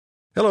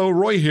Hello,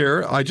 Roy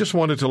here. I just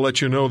wanted to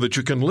let you know that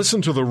you can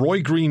listen to The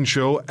Roy Green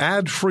Show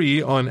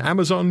ad-free on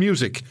Amazon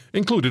Music,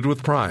 included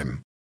with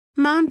Prime.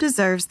 Mom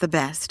deserves the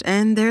best,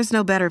 and there's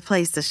no better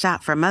place to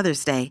shop for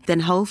Mother's Day than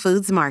Whole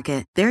Foods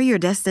Market. They're your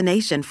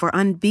destination for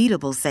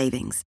unbeatable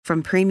savings,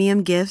 from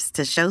premium gifts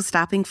to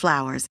show-stopping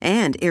flowers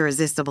and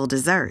irresistible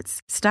desserts.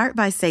 Start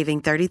by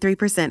saving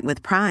 33%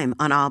 with Prime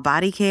on all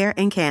body care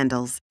and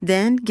candles.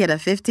 Then get a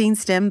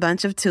 15-stem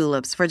bunch of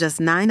tulips for just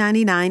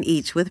 $9.99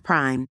 each with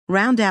Prime.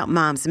 Round out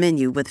Mom's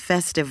menu with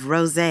festive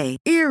rosé,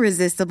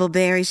 irresistible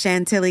berry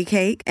chantilly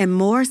cake, and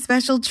more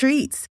special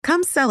treats.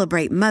 Come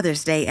celebrate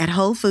Mother's Day at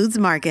Whole Foods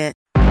Market.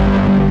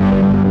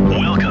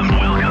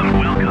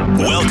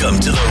 Welcome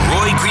to the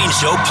Roy Green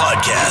Show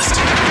podcast.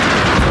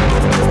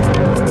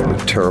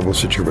 A terrible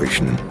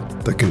situation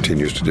that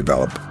continues to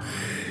develop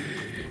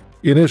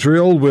in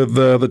Israel with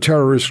the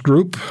terrorist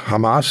group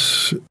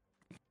Hamas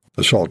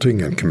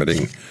assaulting and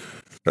committing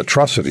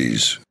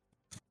atrocities.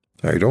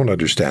 I don't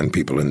understand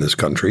people in this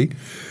country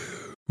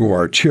who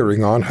are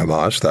cheering on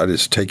Hamas. That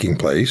is taking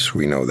place.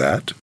 We know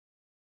that.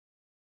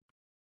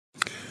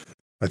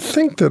 I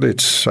think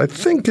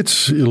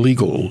it's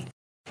illegal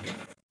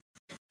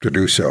to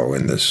do so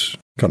in this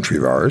country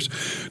of ours,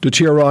 to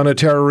cheer on a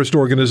terrorist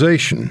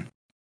organization.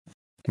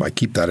 I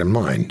keep that in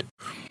mind.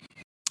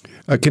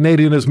 A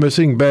Canadian is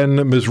missing. Ben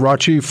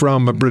Mizrachi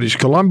from British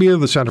Columbia,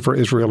 the Center for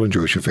Israel and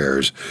Jewish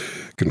Affairs,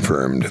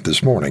 confirmed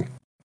this morning.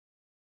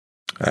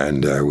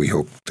 And we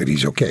hope that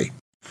he's okay,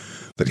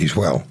 that he's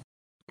well.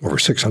 Over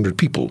 600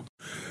 people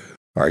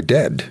are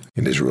dead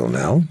in Israel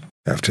now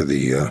after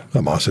the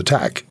Hamas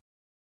attack.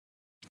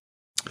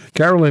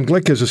 Caroline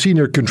Glick is a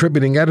senior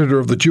contributing editor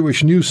of the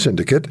Jewish News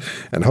Syndicate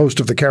and host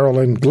of the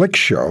Caroline Glick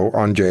Show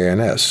on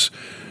JNS.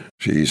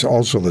 She's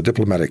also the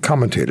diplomatic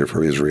commentator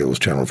for Israel's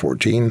Channel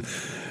 14,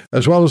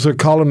 as well as a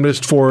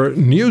columnist for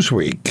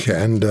Newsweek.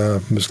 And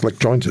Ms. Glick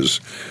joins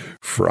us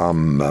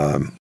from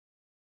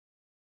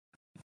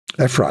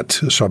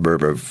Efrat, a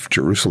suburb of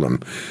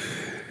Jerusalem.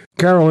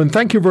 Caroline,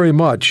 thank you very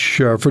much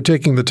for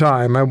taking the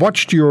time. I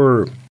watched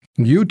your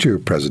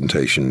YouTube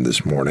presentation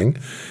this morning,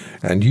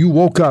 and you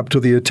woke up to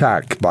the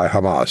attack by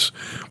Hamas.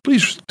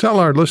 Please tell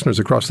our listeners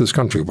across this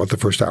country what the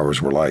first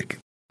hours were like.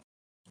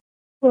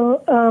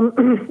 Well,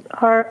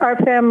 our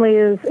family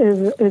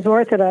is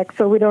Orthodox,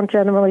 so we don't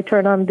generally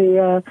turn on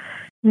the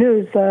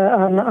news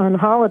on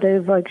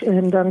holidays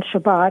and on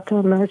Shabbat,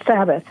 on the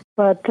Sabbath.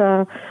 But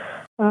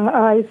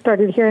I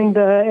started hearing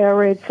the air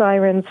raid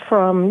sirens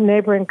from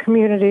neighboring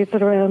communities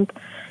at around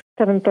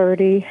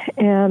 7:30,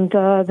 and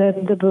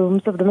then the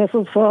booms of the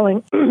missiles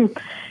falling.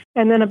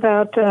 And then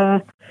about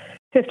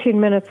 15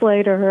 minutes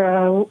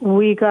later,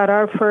 we got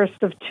our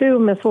first of two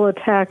missile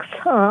attacks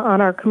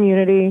on our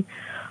community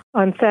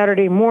on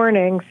Saturday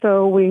morning.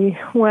 So we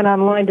went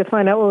online to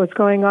find out what was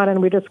going on,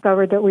 and we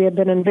discovered that we had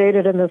been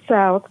invaded in the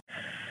south.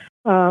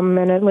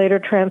 And it later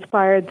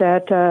transpired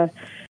that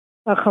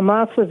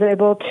Hamas was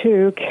able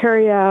to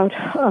carry out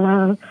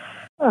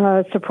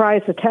a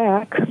surprise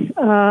attack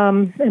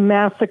and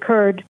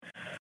massacred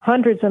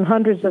hundreds and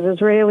hundreds of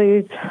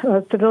Israelis,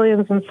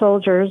 civilians and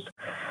soldiers,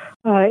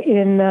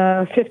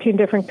 in 15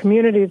 different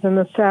communities in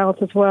the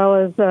south, as well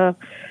as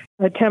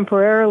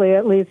temporarily,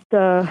 at least,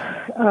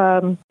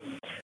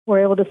 were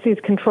able to seize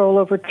control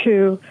over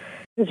two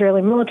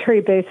Israeli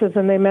military bases,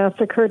 and they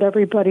massacred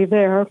everybody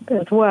there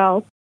as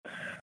well.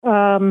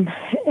 And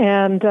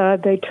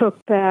they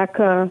took back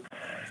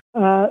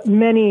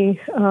many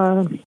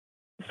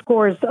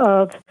scores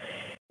of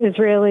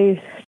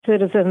Israeli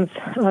citizens,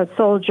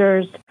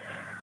 soldiers,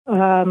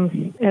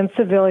 and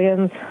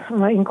civilians,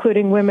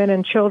 including women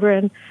and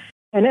children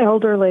and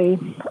elderly,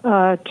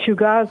 to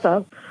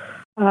Gaza.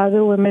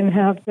 The women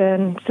have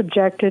been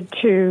subjected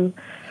to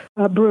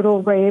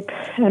brutal rape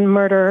and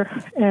murder,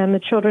 and the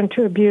children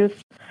to abuse.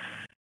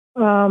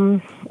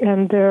 And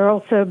they're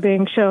also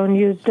being shown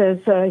used as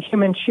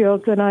human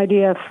shields in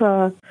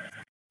IDF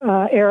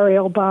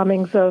aerial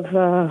bombings of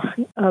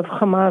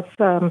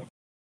Hamas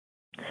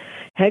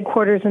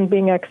headquarters and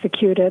being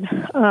executed.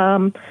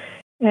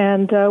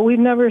 And we've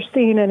never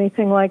seen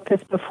anything like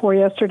this before.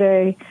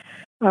 Yesterday,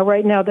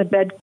 right now, the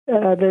dead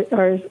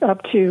are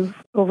up to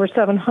over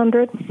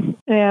 700,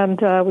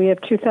 and we have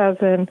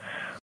 2,000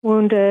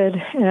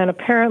 wounded, and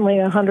apparently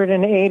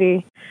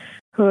 180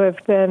 who have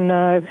been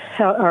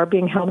are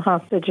being held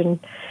hostage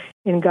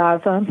in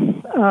Gaza.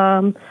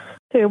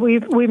 So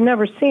we've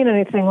never seen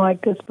anything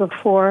like this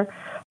before.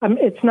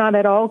 It's not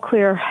at all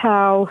clear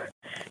how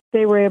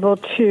they were able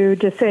to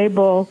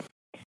disable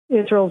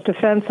Israel's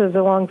defenses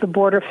along the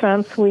border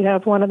fence. We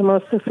have one of the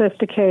most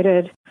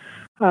sophisticated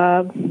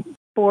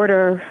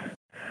border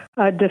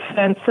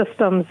defense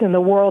systems in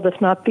the world, if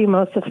not the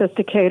most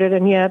sophisticated,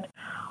 and yet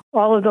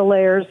all of the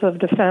layers of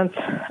defense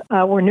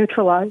were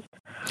neutralized.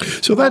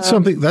 So that's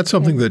something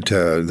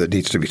that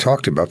needs to be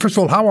talked about. First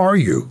of all, how are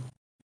you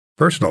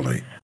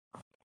personally?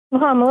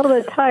 Well, I'm a little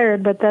bit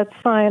tired, but that's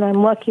fine.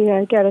 I'm lucky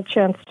I get a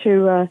chance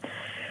to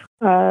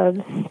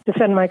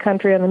defend my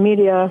country on the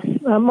media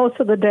most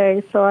of the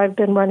day, so I've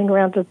been running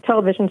around to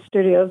television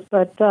studios,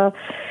 but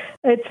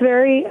it's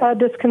very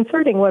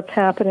disconcerting what's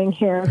happening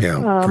here.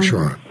 Yeah, for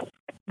sure.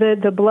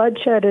 The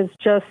bloodshed is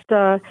just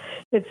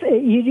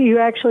you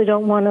actually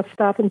don't want to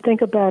stop and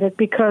think about it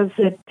because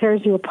it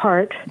tears you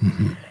apart.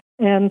 Mm-hmm.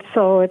 And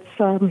so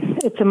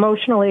it's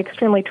emotionally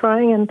extremely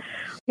trying. And,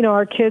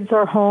 our kids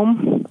are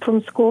home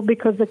from school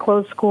because they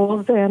closed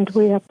schools, and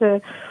we have to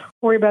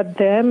worry about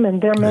them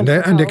and their mental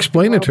health. And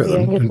explain it to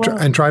them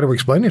and try to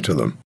explain it to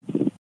them.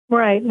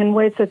 Right, in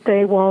ways that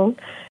they won't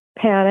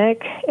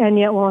panic and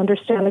yet will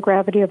understand the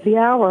gravity of the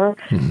hour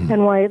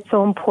and why it's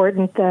so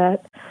important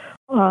that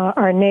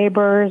our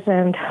neighbors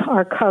and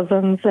our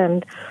cousins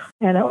and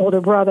an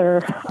older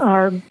brother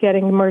are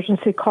getting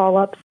emergency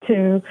call-ups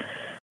to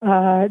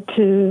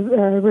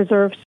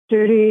reserve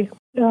duty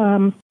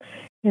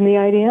in the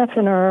IDF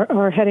and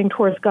are heading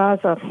towards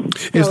Gaza.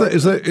 Is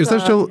there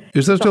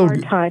still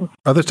hard time.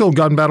 Are there still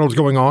gun battles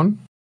going on?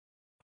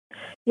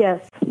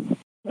 Yes.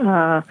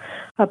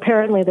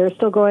 Apparently, they're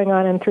still going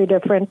on in 3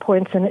 different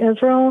points in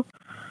Israel,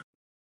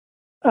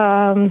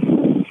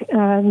 and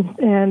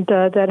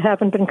that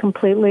haven't been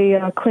completely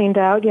cleaned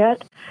out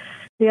yet.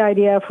 The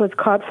IDF was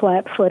caught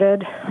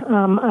flat-footed.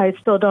 I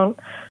still don't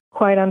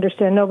quite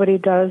understand. Nobody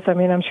does. I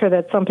mean, I'm sure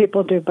that some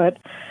people do, but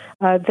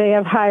they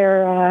have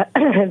higher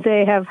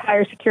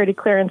security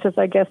clearances,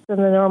 I guess, than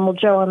the normal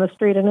Joe on the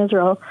street in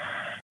Israel.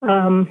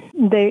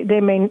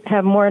 They may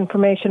have more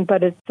information,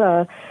 but it's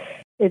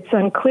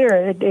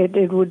unclear.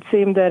 It would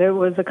seem that it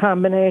was a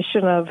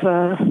combination of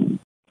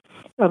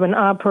an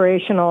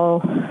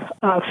operational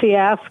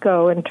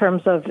fiasco in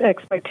terms of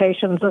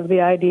expectations of the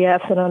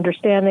IDF and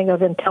understanding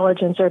of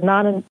intelligence or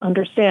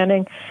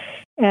non-understanding,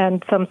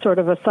 and some sort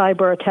of a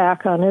cyber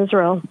attack on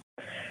Israel.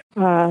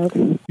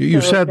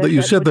 You said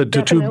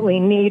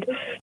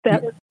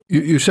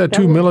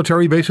two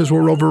military bases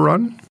were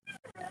overrun?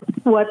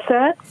 What's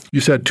that? You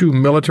said 2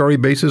 military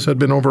bases had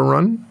been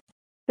overrun?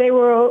 They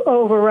were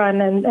overrun,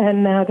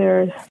 and now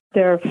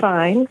they're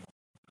fine.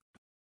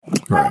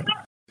 Right.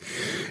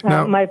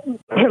 Now, my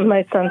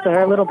sons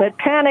are a little bit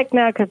panicked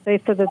now because they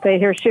said that they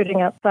hear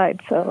shooting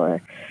outside. So,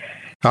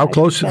 how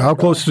close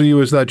to you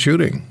is that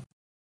shooting?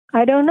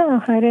 I don't know.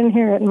 I didn't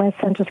hear it. My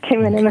son just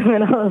came in the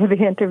middle of the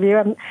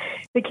interview.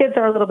 The kids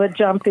are a little bit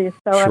jumpy,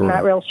 so sure. I'm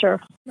not real sure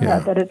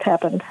that it's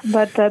happened.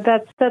 But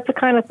that's the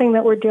kind of thing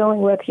that we're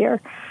dealing with here.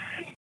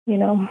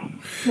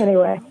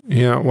 Anyway.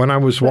 Yeah. When I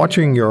was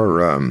watching your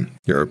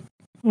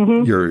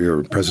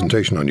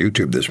presentation on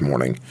YouTube this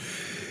morning,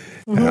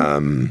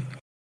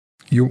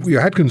 you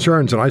had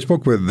concerns, and I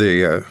spoke with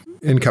the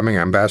incoming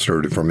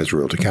ambassador from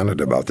Israel to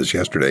Canada about this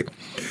yesterday.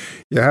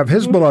 You have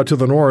Hezbollah to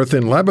the north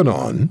in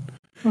Lebanon.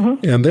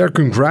 And they're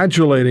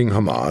congratulating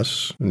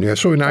Hamas. And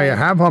so now you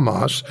have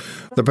Hamas,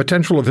 the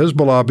potential of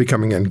Hezbollah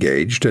becoming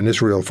engaged, and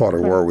Israel fought a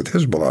war with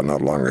Hezbollah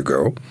not long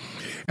ago.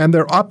 And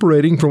they're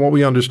operating, from what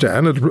we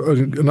understand,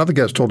 another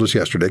guest told us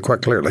yesterday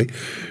quite clearly,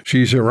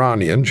 she's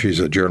Iranian, she's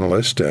a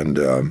journalist and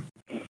an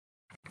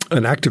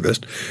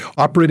activist,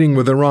 operating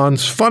with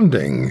Iran's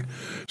funding.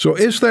 So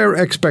is there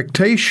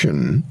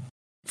expectation,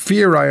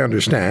 fear I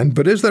understand,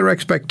 but is there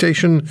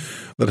expectation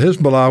that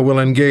Hezbollah will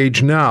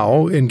engage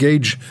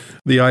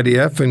the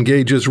IDF,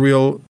 engage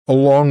Israel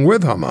along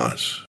with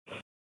Hamas?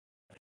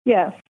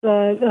 Yes. They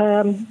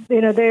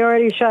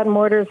already shot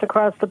mortars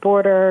across the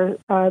border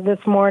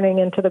this morning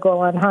into the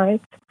Golan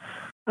Heights.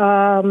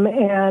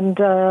 And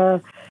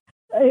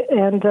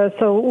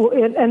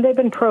they've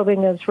been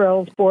probing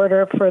Israel's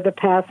border for the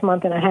past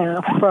month and a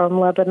half from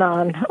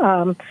Lebanon.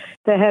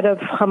 The head of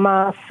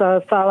Hamas,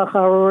 Salah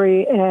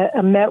Harouri,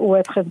 met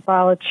with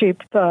Hezbollah chief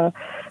Hassan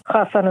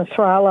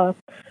Nasrallah.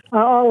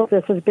 All of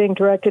this is being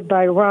directed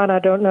by Iran. I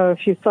don't know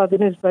if you saw the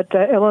news, but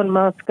Elon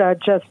Musk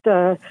just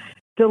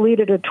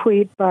deleted a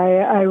tweet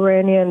by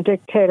Iranian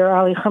dictator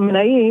Ali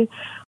Khamenei,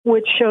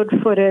 which showed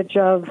footage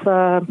of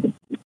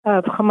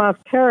Hamas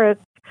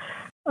terrorists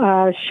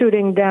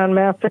shooting down,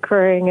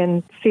 massacring,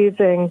 and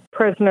seizing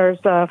prisoners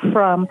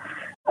from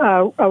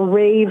a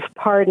rave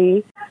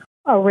party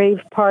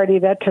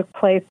that took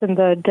place in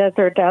the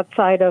desert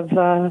outside of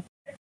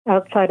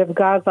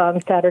Gaza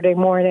on Saturday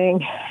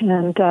morning,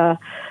 and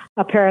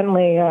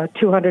apparently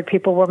 200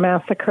 people were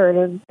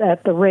massacred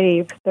at the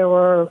rave. There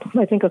were,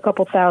 I think, a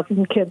couple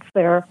thousand kids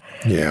there.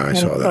 Yeah, I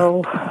saw that.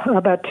 So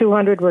about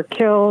 200 were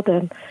killed,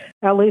 and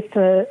at least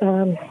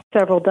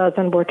several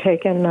dozen were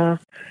taken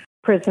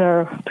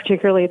prisoner,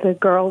 particularly the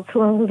girls who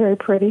were very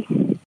pretty.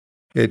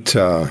 It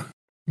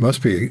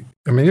must be,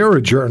 you're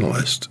a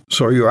journalist,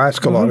 so you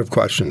ask a lot of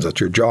questions. That's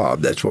your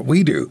job. That's what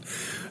we do.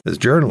 As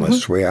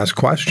journalists, we ask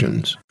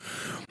questions.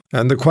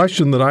 And the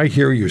question that I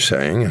hear you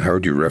saying, and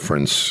heard you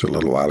reference a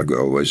little while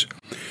ago, was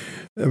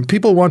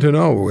people want to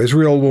know,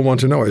 Israel will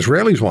want to know,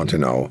 Israelis want to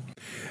know,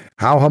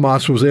 how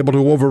Hamas was able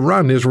to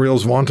overrun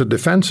Israel's vaunted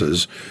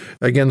defenses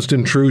against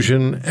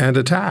intrusion and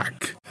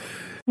attack.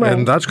 Right.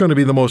 And that's going to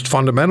be the most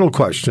fundamental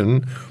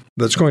question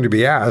that's going to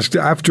be asked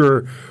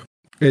after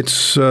when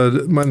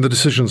the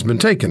decision's been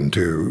taken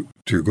to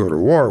to go to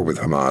war with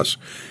Hamas.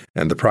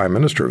 And the Prime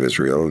Minister of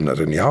Israel,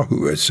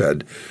 Netanyahu, has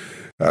said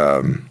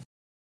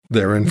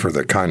they're in for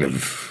the kind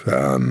of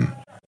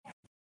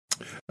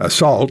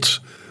assaults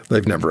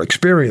they've never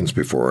experienced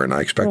before. And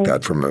I expect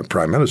that from a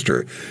Prime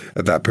Minister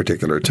at that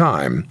particular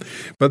time.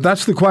 But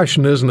that's the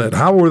question, isn't it?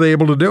 How were they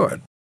able to do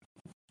it?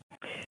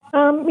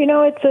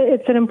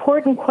 It's an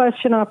important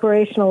question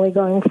operationally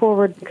going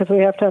forward because we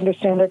have to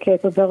understand their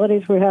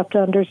capabilities. We have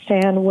to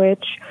understand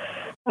which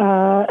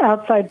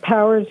outside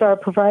powers are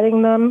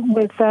providing them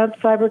with that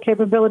cyber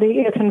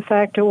capability, if in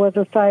fact it was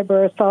a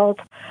cyber assault.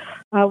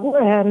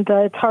 And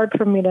it's hard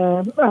for me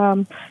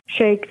to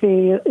shake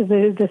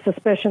the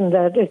suspicion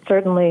that it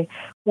certainly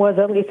was,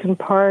 at least in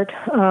part.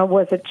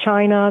 Was it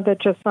China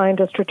that just signed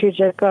a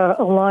strategic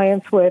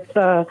alliance with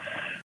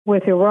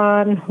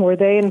Iran? Were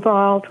they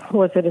involved?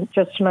 Was it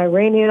just an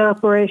Iranian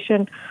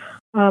operation?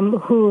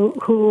 Who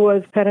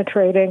was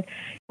penetrating?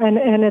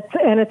 And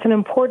it's an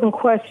important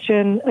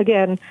question.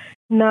 Again,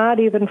 not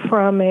even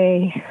from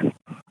a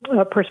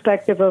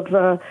perspective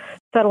of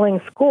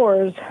settling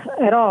scores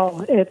at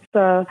all. It's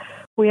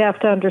we have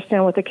to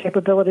understand what the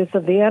capabilities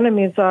of the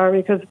enemies are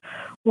because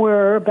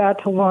we're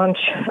about to launch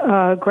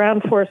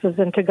ground forces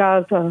into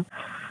Gaza.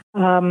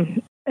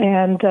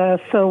 And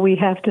so we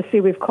have to see,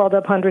 we've called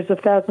up hundreds of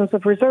thousands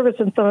of reservists,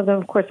 and some of them,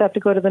 of course, have to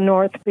go to the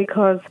north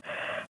because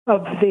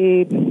of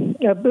the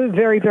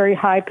very, very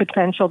high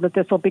potential that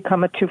this will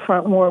become a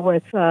two-front war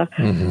with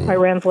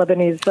Iran's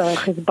Lebanese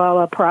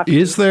Hezbollah proxy.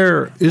 Is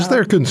there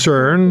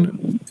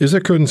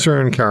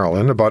concern,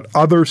 Carolyn, about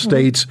other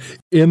states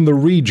in the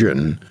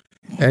region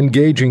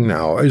engaging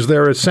now? Is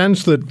there a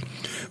sense that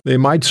they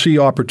might see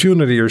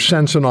opportunity or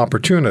sense an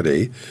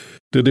opportunity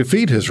to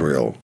defeat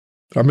Israel?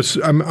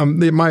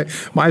 My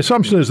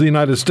assumption is the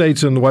United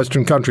States and the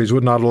Western countries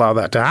would not allow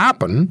that to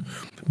happen,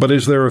 but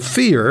is there a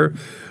fear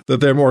that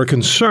they're more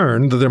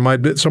concerned that there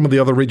might be some of the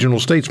other regional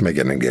states may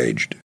get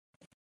engaged?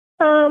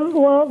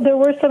 Well, there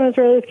were some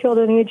Israelis killed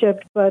in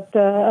Egypt, but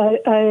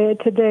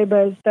today,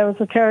 that was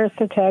a terrorist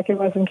attack. It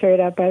wasn't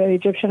carried out by the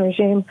Egyptian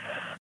regime.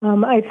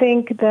 I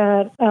think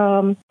that,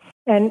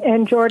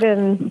 and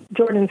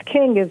Jordan's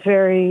king is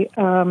very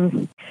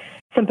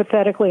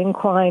sympathetically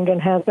inclined and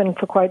has been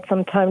for quite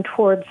some time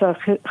towards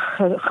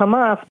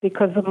Hamas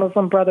because the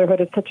Muslim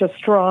Brotherhood is such a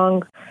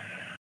strong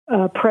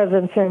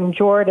presence in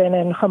Jordan,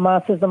 and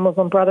Hamas is the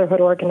Muslim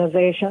Brotherhood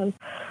organization.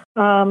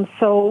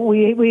 So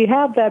we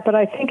have that, but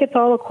I think it's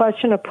all a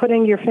question of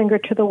putting your finger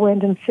to the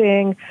wind and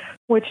seeing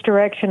which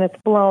direction it's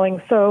blowing.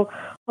 So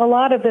a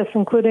lot of this,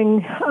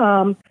 including,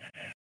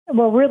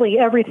 really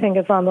everything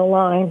is on the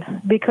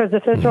line, because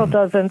if Israel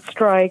doesn't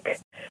strike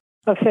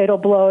a fatal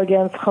blow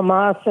against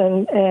Hamas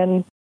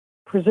and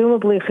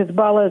presumably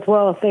Hezbollah as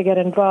well, if they get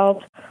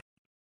involved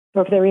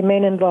or if they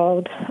remain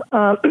involved,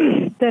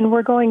 then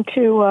we're going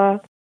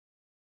to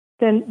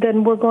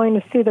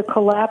see the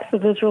collapse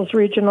of Israel's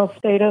regional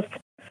status,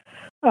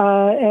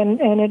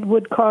 and it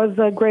would cause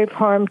grave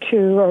harm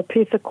to our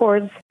peace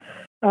accords.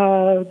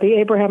 The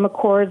Abraham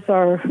Accords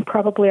are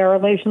probably our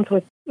relations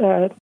with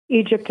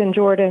Egypt and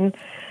Jordan.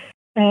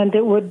 And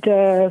it would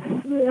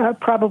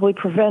probably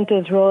prevent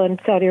Israel and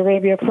Saudi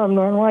Arabia from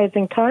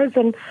normalizing ties,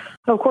 and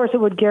of course,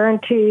 it would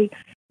guarantee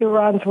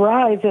Iran's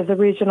rise as a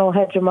regional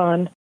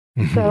hegemon.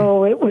 Mm-hmm.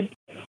 So it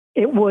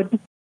would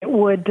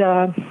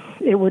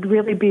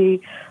really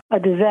be a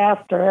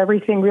disaster.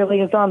 Everything really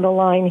is on the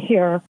line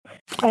here,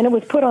 and it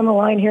was put on the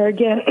line here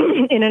again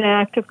in an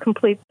act of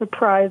complete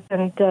surprise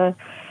and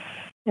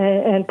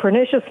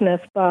perniciousness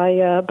by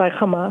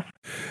Hamas.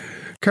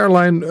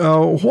 Caroline,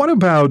 what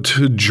about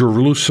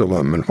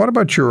Jerusalem, and what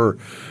about your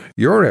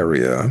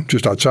area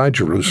just outside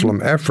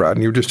Jerusalem, Efrat?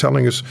 And you were just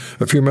telling us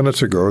a few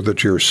minutes ago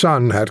that your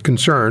son had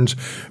concerns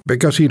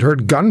because he'd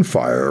heard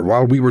gunfire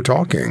while we were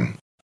talking.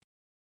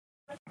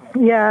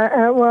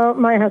 Yeah, well,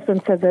 my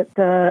husband said that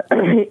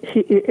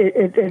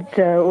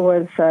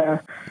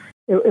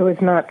it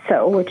was not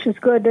so, which is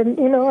good, and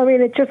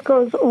it just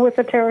goes with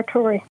the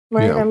territory,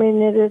 right? Yeah. I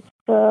mean, it's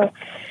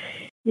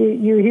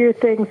you hear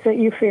things that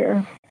you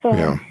fear. So,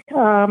 yeah.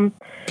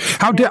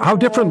 How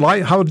different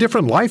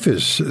life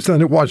is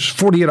than it was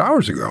 48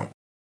 hours ago.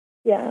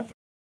 Yeah,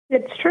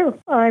 it's true.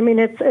 I mean,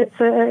 it's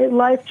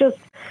life just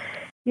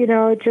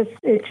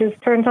it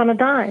just turns on a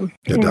dime.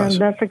 It does.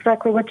 And that's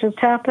exactly what just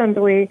happened.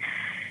 We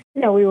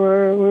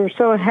were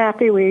so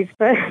happy. We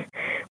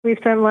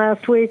spent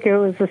last week. It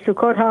was the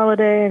Sukkot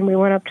holiday, and we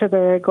went up to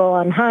the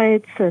Golan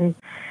Heights, and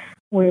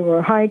we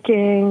were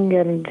hiking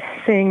and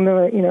seeing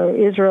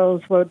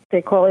Israel's, what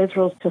they call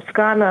Israel's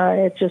Toscana.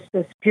 It's just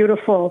this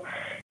beautiful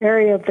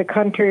area of the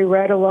country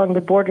right along the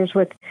borders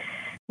with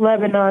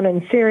Lebanon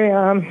and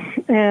Syria,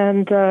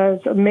 and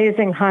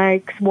amazing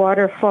hikes,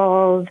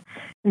 waterfalls,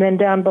 and then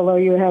down below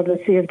you have the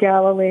Sea of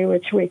Galilee,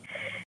 which we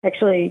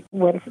actually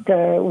went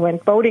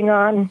boating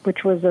on,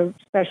 which was a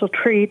special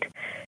treat.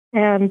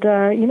 And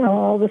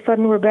all of a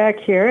sudden we're back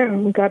here,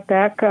 and we got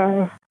back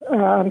on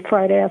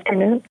Friday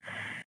afternoon.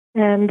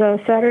 And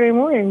Saturday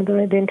morning,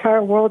 the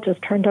entire world just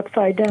turned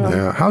upside down.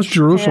 Yeah, how's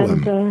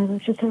Jerusalem?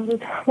 And,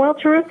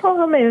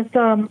 Jerusalem is.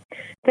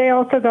 They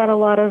also got a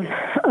lot of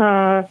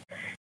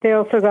They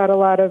also got a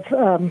lot of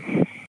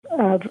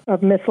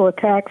missile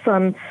attacks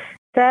on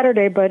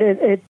Saturday, but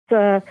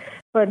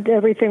but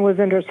everything was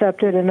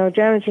intercepted and no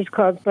damage was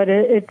caused. But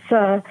it's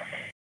a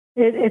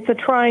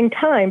trying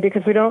time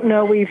because we don't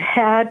know. We've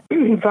had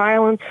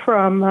violence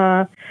from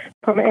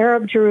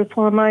Arab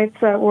Jerusalemites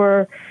that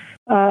were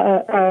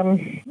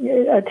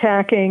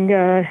attacking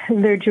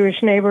their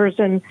Jewish neighbors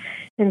in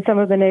some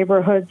of the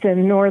neighborhoods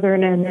in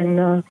northern and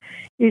in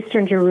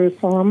eastern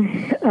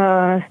Jerusalem.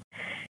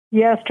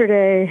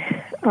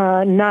 Yesterday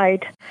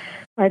night,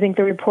 I think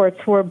the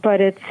reports were, but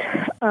it's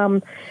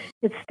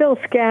still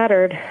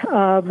scattered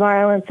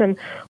violence. And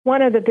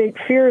one of the big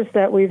fears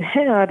that we've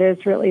had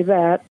is really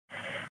that,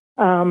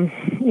 in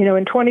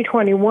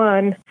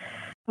 2021,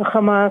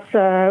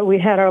 Hamas, we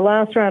had our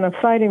last round of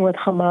fighting with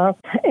Hamas,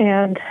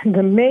 and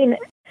the main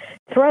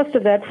thrust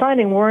of that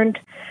fighting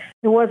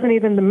it wasn't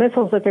even the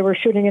missiles that they were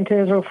shooting into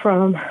Israel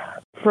from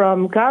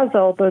Gaza,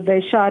 although they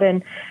shot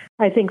in,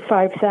 I think,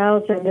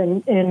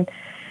 5,000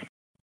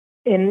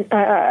 I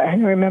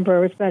don't remember,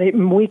 it was about a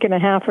week and a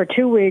half or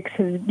 2 weeks.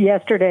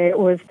 Yesterday it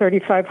was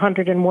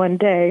 3,500 in one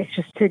day,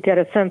 just to get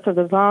a sense of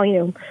the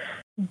volume.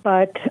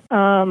 But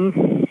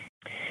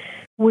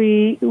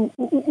we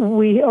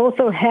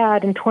also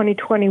had in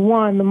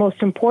 2021, the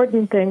most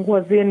important thing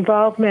was the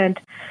involvement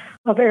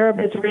of Arab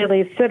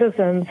Israeli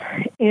citizens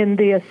in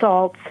the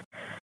assaults,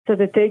 so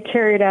that they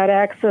carried out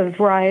acts of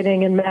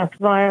rioting and mass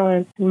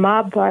violence,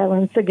 mob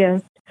violence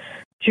against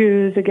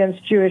Jews,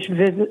 against Jewish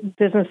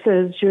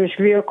businesses, Jewish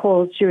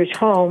vehicles, Jewish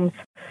homes,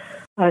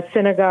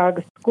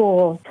 synagogues,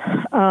 schools,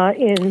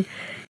 in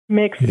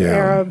mixed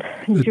Arab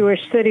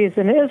Jewish cities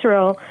in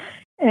Israel.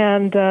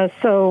 And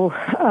so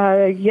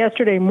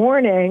yesterday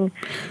morning,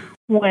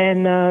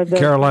 when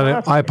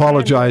Caroline, I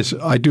apologize.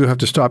 I do have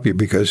to stop you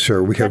because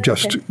we have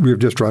just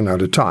run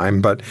out of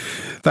time. But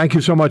thank you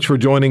so much for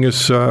joining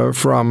us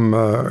from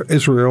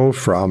Israel,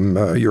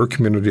 from your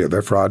community of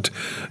Efrat,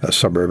 a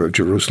suburb of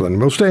Jerusalem.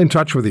 We'll stay in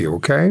touch with you,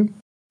 okay?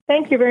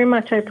 Thank you very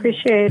much. I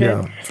appreciate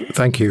it.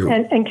 Thank you.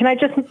 And can I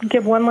just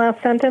give one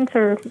last sentence?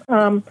 Or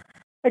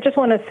I just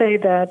want to say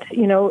that,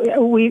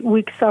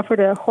 we suffered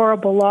a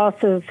horrible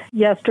losses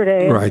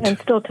yesterday and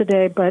still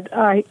today, but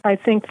I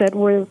think that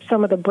we're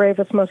some of the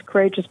bravest, most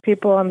courageous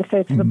people on the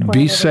face of the planet.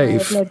 Be safe.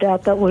 I have no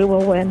doubt that we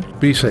will win.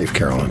 Be safe,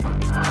 Carolyn.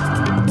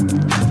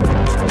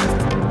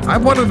 I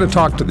wanted to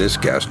talk to this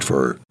guest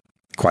for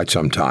quite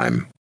some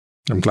time.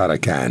 I'm glad I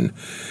can.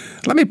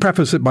 Let me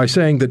preface it by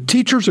saying that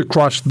teachers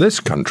across this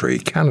country,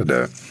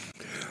 Canada,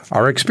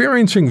 are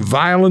experiencing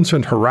violence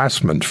and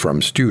harassment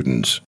from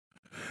students.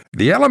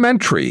 The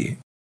Elementary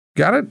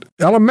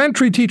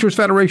Teachers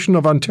Federation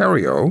of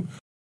Ontario,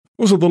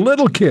 those are the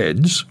little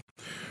kids,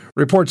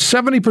 reports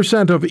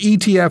 70% of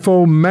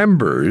ETFO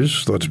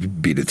members, those would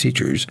be the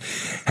teachers,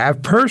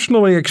 have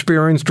personally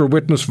experienced or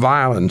witnessed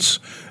violence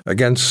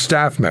against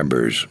staff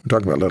members. We're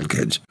talking about little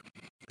kids.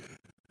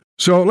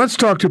 So let's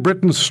talk to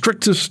Britain's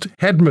strictest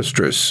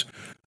headmistress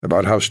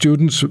about how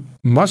students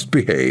must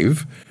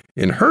behave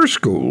in her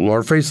school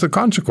or face the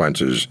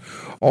consequences.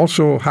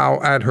 Also,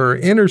 how at her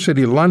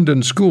inner-city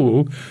London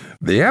school,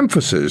 the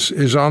emphasis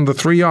is on the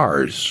 3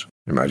 R's.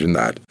 Imagine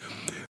that.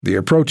 The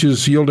approach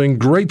is yielding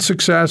great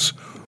success,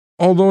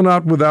 although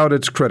not without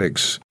its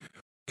critics.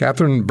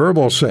 Katharine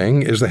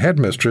Birbalsingh is the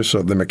headmistress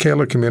of the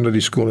Michaela Community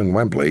School in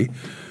Wembley,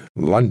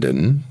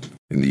 London,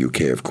 in the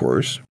UK, of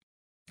course.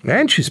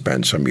 And she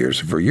spent some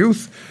years of her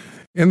youth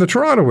in the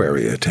Toronto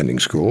area attending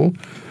school.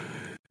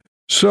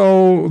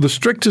 So, the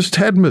strictest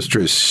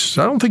headmistress,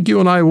 I don't think you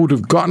and I would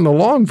have gotten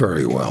along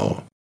very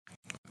well.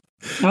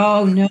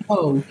 Oh,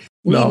 no.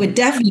 We would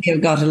definitely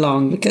have got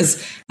along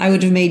because I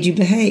would have made you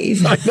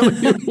behave. I know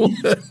you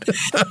would.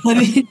 I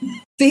mean,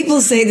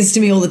 people say this to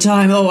me all the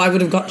time, I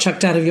would have got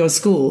chucked out of your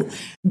school.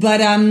 But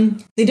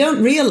they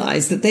don't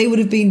realize that they would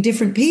have been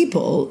different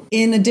people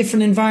in a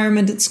different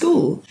environment at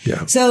school.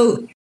 Yeah.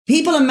 So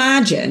people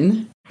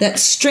imagine that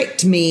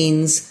strict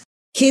means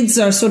kids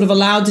are sort of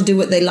allowed to do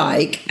what they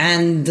like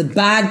and the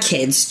bad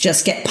kids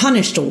just get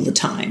punished all the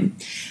time.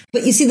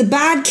 But you see, the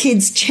bad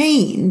kids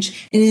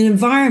change in an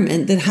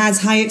environment that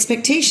has high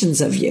expectations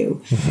of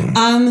you.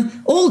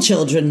 Mm-hmm. All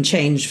children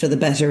change for the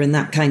better in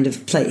that kind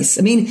of place.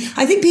 I mean,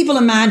 I think people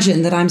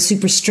imagine that I'm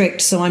super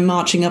strict, so I'm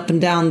marching up and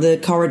down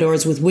the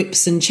corridors with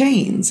whips and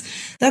chains.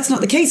 That's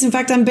not the case. In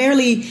fact, I'm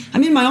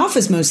in my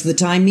office most of the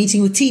time,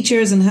 meeting with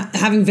teachers and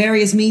having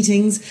various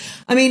meetings.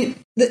 I mean,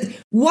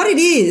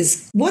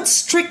 what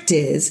strict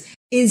is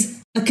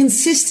a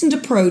consistent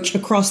approach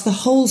across the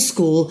whole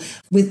school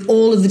with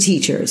all of the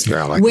teachers,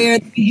 where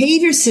the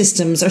behavior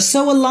systems are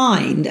so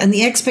aligned and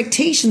the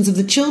expectations of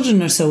the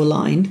children are so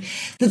aligned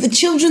that the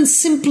children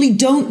simply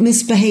don't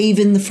misbehave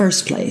in the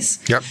first place.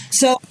 Yep.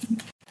 So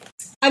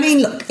I mean,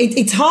 look,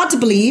 it's hard to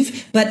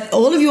believe, but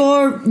all of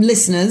your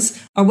listeners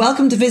are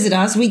welcome to visit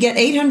us. We get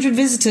 800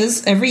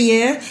 visitors every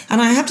year.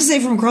 And I have to say,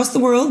 from across the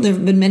world, there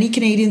have been many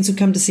Canadians who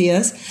come to see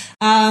us.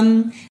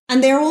 And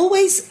they're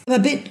always a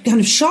bit kind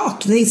of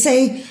shocked. They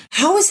say,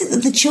 how is it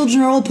that the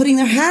children are all putting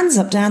their hands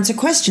up to answer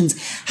questions?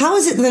 How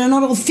is it that they're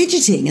not all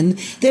fidgeting and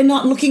they're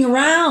not looking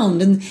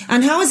around? And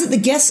how is it the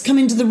guests come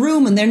into the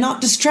room and they're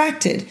not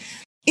distracted?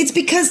 It's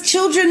because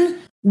children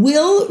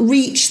will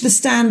reach the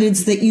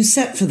standards that you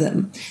set for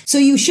them. So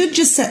you should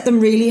just set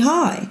them really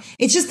high.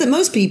 It's just that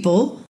most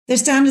people, their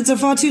standards are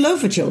far too low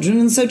for children,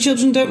 and so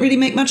children don't really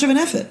make much of an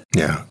effort.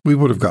 Yeah, we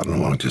would have gotten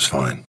along just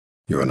fine,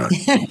 you and I.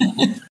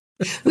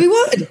 We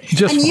would.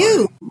 Just and fine.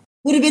 You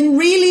would have been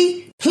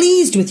really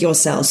pleased with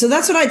yourself. So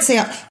that's what I'd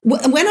say.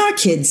 When our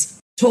kids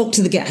talk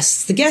to the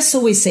guests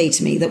always say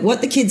to me that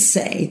what the kids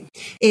say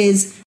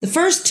is the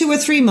first 2 or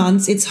 3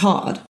 months, it's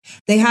hard.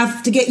 They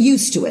have to get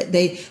used to it.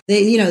 They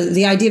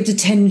the idea of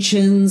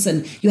detentions,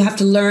 and you have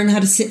to learn how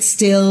to sit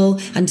still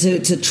and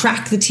to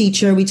track the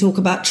teacher. We talk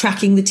about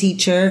tracking the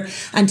teacher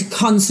and to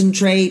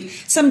concentrate.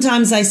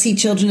 Sometimes I see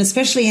children,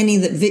 especially any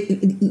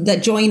that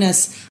join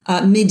us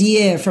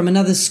mid-year from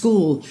another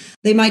school.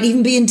 They might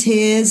even be in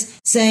tears,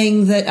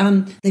 saying that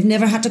they've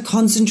never had to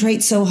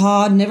concentrate so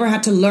hard, never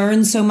had to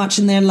learn so much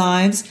in their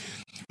lives.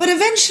 But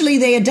eventually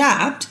they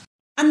adapt,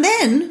 and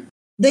then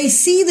they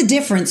see the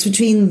difference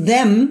between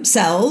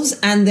themselves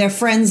and their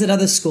friends at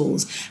other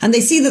schools. And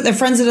they see that their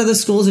friends at other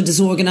schools are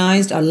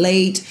disorganized, are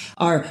late,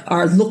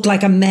 are look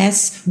like a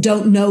mess,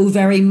 don't know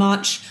very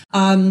much,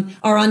 are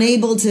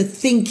unable to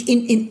think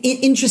in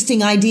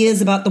interesting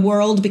ideas about the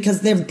world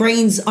because their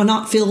brains are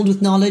not filled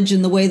with knowledge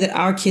in the way that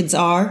our kids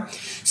are.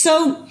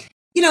 So,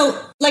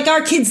 like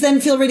our kids then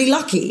feel really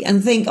lucky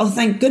and think, oh,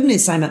 thank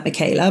goodness I'm at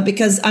Michaela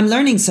because I'm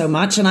learning so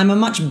much and I'm a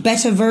much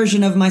better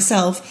version of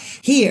myself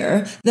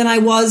here than I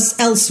was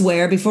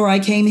elsewhere before I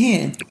came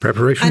here.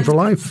 Preparation for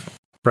life.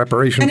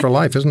 Preparation for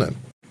life, isn't it?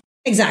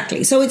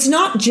 Exactly. So it's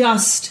not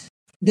just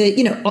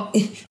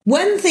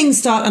when things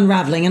start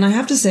unraveling, and I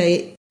have to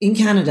say, in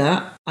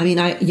Canada, I mean,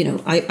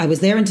 I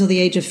was there until the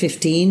age of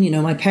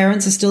 15. My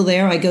parents are still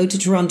there. I go to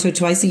Toronto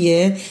twice a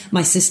year.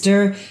 My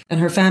sister and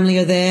her family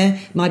are there.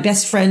 My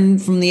best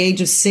friend from the age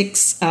of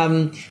 6,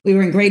 we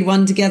were in grade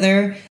 1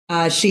 together.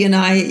 She and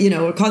I,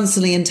 were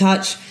constantly in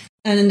touch.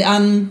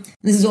 And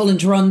this is all in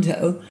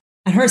Toronto.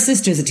 And her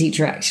sister's a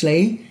teacher,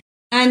 actually.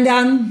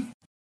 And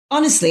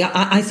honestly,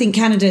 I think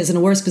Canada is in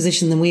a worse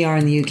position than we are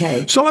in the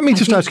UK. So let me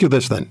just ask you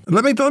this then.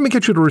 Let me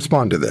get you to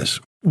respond to this.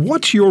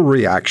 What's your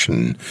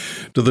reaction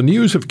to the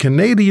news of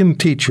Canadian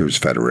teachers'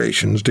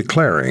 federations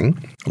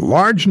declaring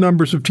large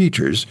numbers of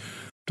teachers,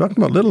 talking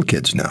about little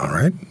kids now,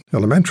 right?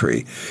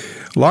 Elementary.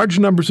 Large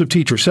numbers of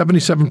teachers,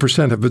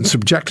 77%, have been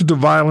subjected to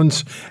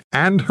violence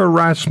and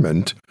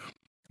harassment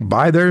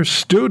by their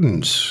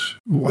students.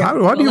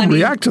 How do you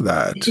react to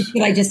that?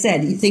 What I just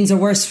said, things are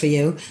worse for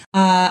you.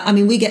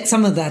 We get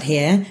some of that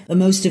here, but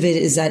most of it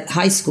is at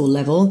high school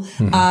level.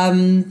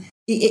 Mm-hmm.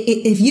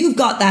 If you've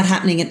got that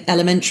happening at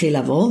elementary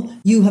level,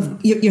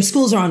 your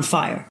schools are on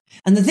fire.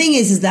 And the thing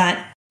is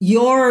that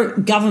your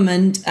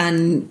government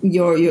and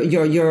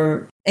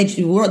the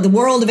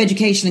world of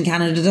education in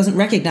Canada doesn't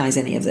recognize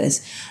any of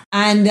this.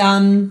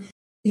 And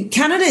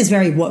Canada is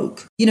very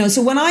woke,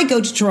 so when I go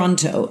to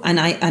Toronto and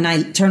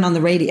I turn on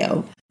the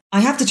radio,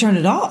 I have to turn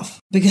it off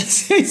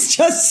because it's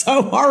just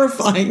so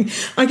horrifying.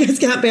 I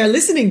just can't bear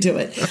listening to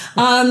it.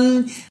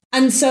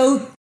 And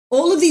so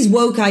all of these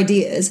woke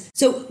ideas.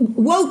 So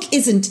woke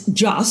isn't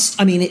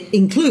just, it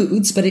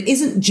includes, but it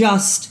isn't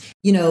just,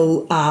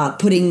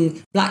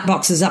 putting black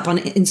boxes up on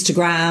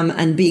Instagram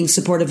and being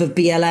supportive of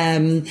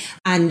BLM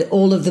and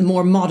all of the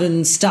more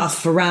modern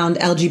stuff around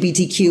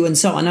LGBTQ and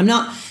so on.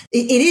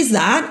 It is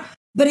that,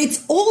 but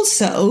it's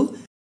also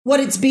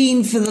what it's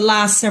been for the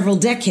last several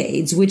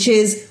decades, which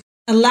is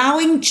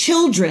allowing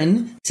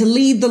children to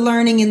lead the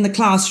learning in the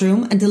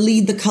classroom and to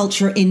lead the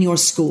culture in your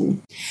school.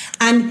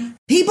 And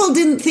people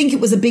didn't think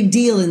it was a big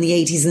deal in the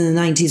 80s and the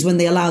 90s when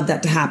they allowed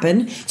that to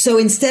happen. So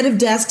instead of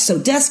desks,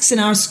 desks in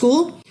our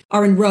school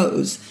are in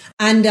rows.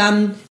 And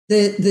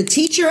the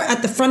teacher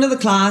at the front of the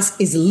class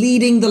is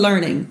leading the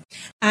learning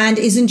and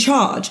is in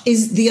charge,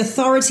 is the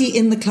authority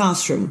in the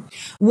classroom.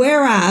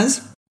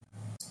 Whereas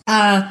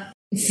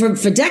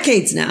for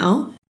decades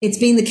now, it's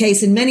been the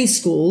case in many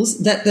schools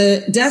that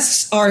the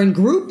desks are in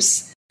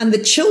groups and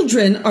the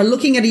children are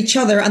looking at each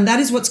other. And that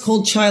is what's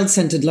called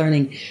child-centered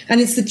learning. And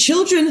it's the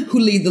children who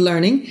lead the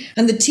learning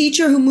and the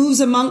teacher who moves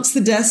amongst the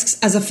desks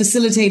as a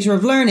facilitator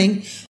of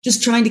learning,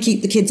 just trying to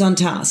keep the kids on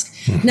task.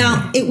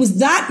 Now, it was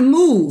that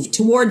move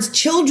towards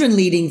children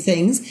leading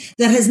things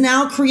that has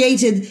now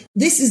created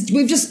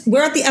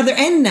we're at the other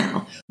end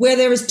now, where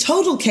there is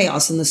total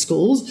chaos in the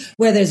schools,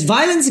 where there's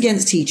violence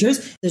against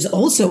teachers. There's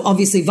also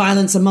obviously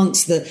violence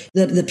amongst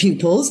the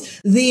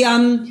pupils.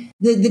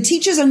 The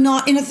teachers are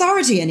not in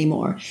authority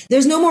anymore.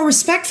 There's no more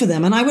respect for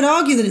them. And I would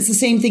argue that it's the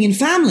same thing in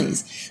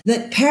families,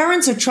 that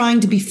parents are trying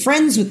to be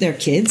friends with their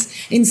kids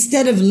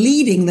instead of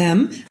leading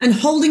them and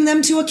holding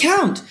them to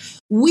account.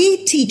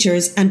 we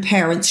teachers and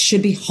parents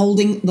should be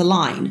holding the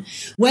line.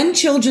 When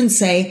children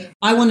say,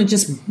 I want to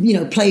just,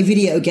 play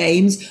video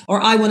games, or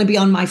I want to be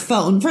on my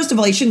phone. First of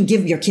all, you shouldn't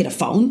give your kid a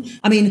phone.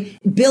 I mean,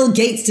 Bill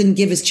Gates didn't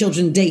give his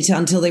children data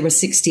until they were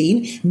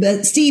 16.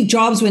 But Steve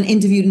Jobs, when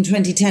interviewed in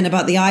 2010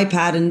 about the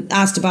iPad and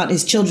asked about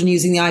his children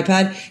using the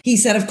iPad, he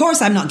said, of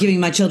course, I'm not giving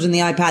my children the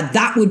iPad.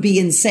 That would be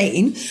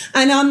insane.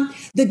 And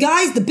the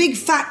guys, the big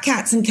fat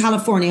cats in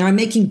California are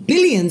making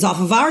billions off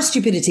of our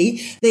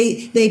stupidity.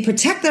 They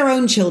protect their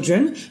own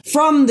children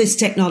from this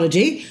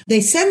technology.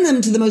 They send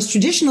them to the most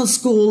traditional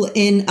school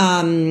in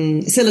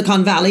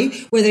Silicon Valley,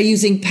 where they're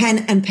using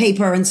pen and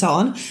paper and so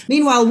on.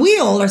 Meanwhile, we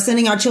all are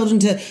sending our children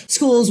to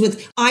schools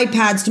with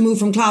iPads to move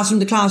from classroom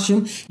to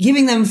classroom,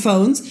 giving them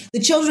phones. The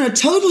children are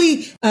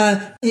totally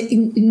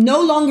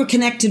no longer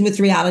connected with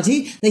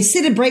reality. They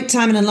sit at break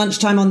time and at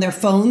lunchtime on their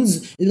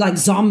phones like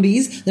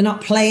zombies. They're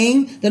not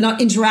playing. They're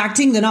not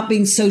interacting. They're not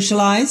being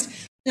socialized.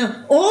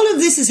 Now, all of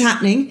this is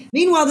happening.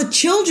 Meanwhile, the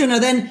children are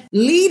then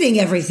leading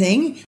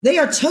everything. They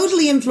are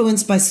totally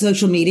influenced by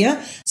social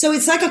media. So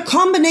it's like a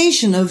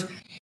combination of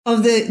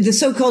the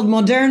so-called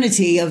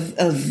modernity of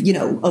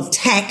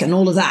tech and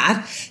all of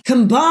that,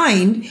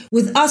 combined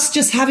with us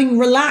just having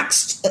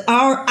relaxed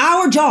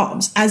our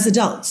jobs as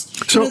adults.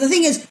 So the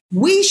thing is,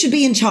 we should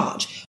be in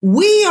charge.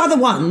 We are the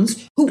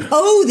ones who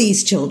owe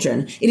these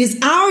children. It is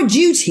our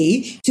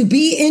duty to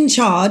be in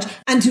charge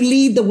and to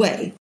lead the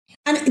way.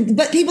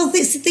 But people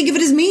think of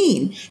it as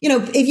mean.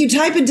 If you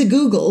type into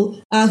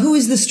Google, who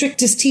is the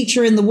strictest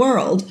teacher in the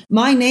world,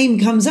 my name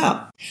comes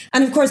up.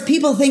 And of course,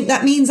 people think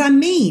that means I'm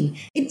mean.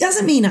 It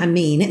doesn't mean I'm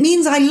mean. It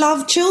means I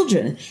love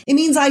children. It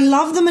means I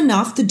love them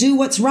enough to do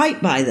what's right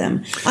by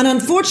them. And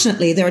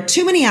unfortunately, there are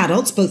too many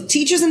adults, both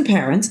teachers and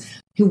parents,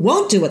 who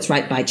won't do what's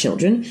right by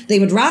children. They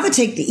would rather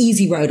take the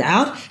easy road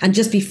out and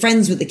just be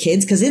friends with the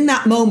kids, because in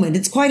that moment,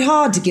 it's quite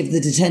hard to give the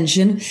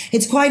detention.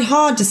 It's quite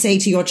hard to say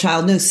to your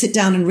child, no, sit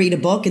down and read a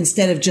book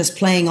instead of just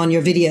playing on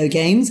your video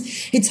games.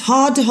 It's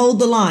hard to hold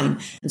the line.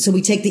 And so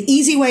we take the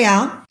easy way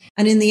out,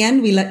 and in the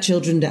end, we let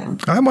children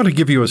down. I want to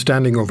give you a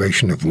standing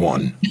ovation of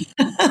one.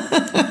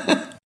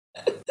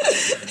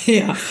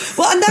 Yeah.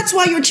 Well, and that's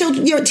why your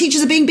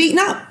teachers are being beaten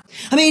up.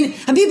 I mean,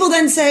 and people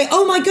then say,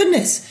 oh my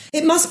goodness,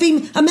 it must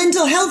be a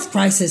mental health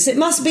crisis. It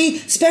must be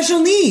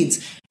special needs.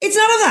 It's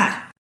none of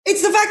that.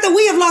 It's the fact that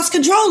we have lost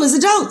control as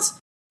adults,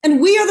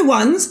 and we are the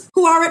ones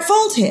who are at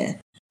fault here.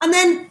 And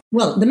then,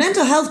 well, the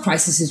mental health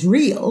crisis is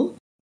real,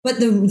 but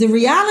the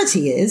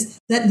reality is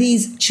that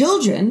these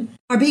children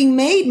are being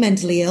made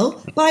mentally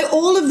ill by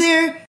all of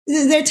their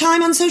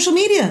time on social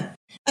media.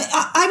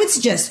 I would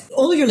suggest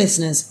all of your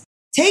listeners,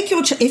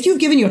 if you've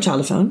given your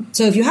child a phone.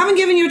 So if you haven't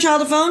given your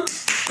child a phone,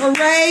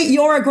 hooray,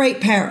 you're a great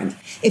parent.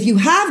 If you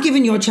have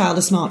given your child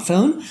a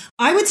smartphone,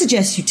 I would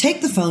suggest you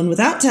take the phone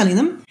without telling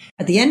them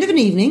at the end of an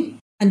evening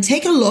and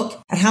take a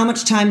look at how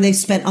much time they've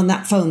spent on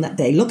that phone that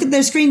day. Look at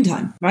their screen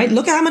time, right?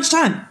 Look at how much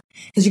time,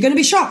 because you're going to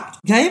be shocked,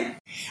 okay?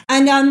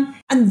 And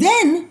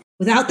then,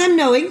 without them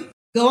knowing,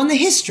 go on the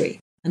history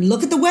and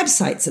look at the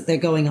websites that they're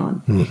going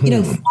on.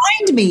 Mm-hmm.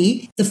 Find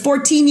me the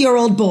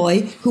 14-year-old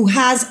boy who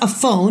has a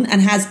phone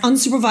and has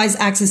unsupervised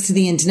access to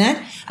the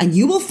internet, and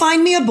you will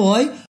find me a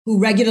boy who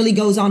regularly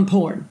goes on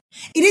porn.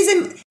 It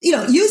isn't,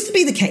 it used to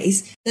be the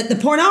case that the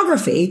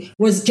pornography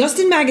was just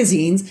in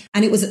magazines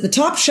and it was at the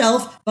top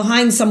shelf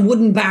behind some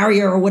wooden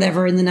barrier or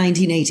whatever in the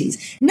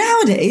 1980s.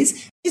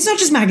 Nowadays, it's not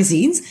just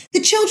magazines. The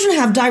children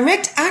have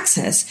direct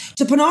access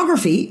to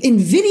pornography in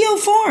video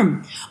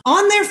form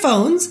on their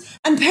phones,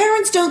 and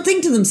parents don't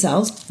think to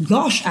themselves,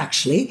 gosh,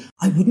 actually,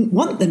 I wouldn't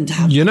want them to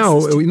have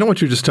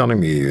what you're just telling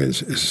me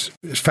is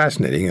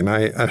fascinating, and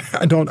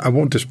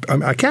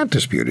I can't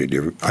dispute it.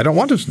 I don't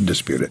want to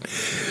dispute it.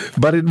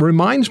 But it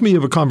reminds me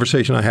of a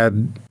conversation I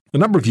had a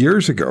number of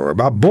years ago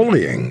about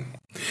bullying.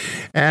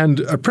 And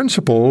a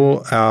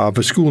principal of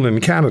a school in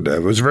Canada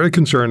was very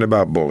concerned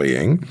about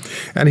bullying.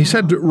 And he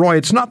said, Roy,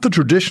 it's not the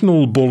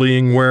traditional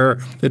bullying where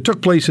it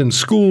took place in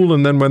school,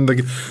 and then when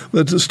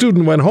the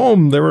student went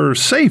home, they were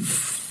safe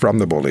from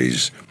the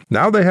bullies.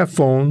 Now they have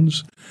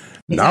phones.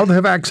 Now they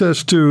have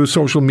access to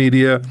social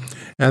media,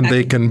 and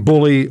they can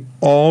bully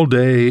all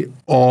day,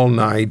 all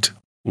night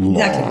long.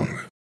 Exactly.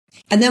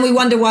 And then we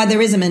wonder why there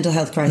is a mental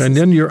health crisis. And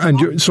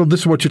then so this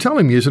is what you're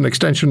telling me is an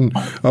extension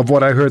of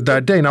what I heard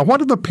that day. Now,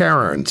 what are the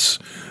parents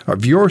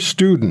of your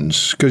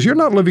students? Because you're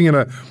not living in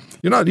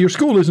your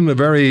school isn't a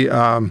very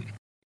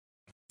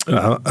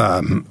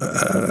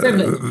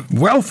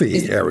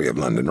wealthy area of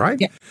London,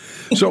 right? Yeah.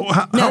 So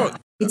how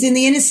it's in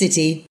the inner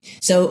city.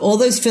 So all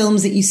those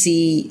films that you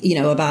see,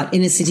 about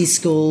inner city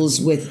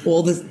schools with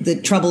all the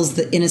troubles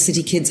that inner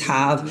city kids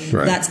have,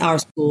 right. That's our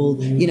school.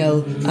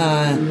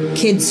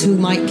 Kids who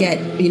might get,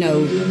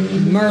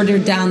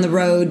 murdered down the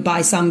road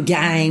by some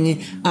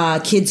gang,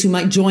 kids who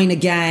might join a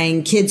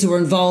gang, kids who are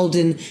involved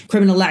in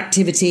criminal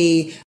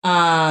activity,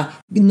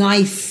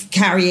 knife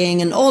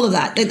carrying and all of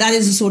that. That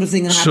is the sort of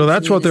thing that happens. So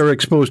that's what they're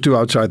exposed to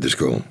outside the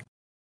school.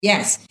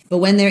 Yes. But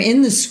when they're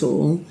in the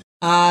school,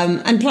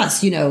 And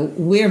plus,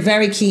 we're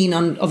very keen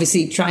on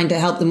obviously trying to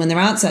help them when they're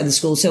outside the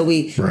school. So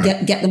we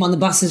get them on the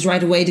buses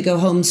right away to go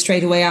home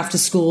straight away after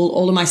school.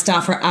 All of my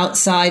staff are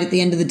outside at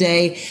the end of the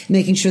day,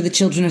 making sure the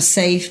children are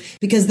safe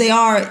because they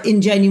are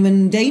in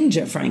genuine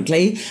danger,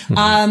 frankly.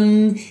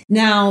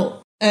 Now,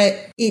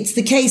 it's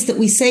the case that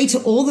we say to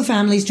all the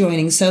families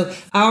joining. So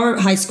our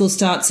high school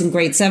starts in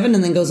grade 7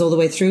 and then goes all the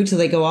way through till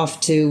they go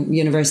off to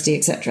university,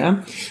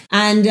 etc.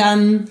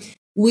 And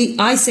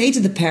I say to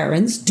the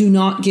parents, do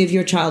not give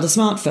your child a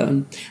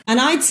smartphone. And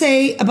I'd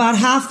say about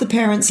half the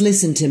parents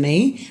listen to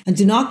me and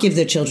do not give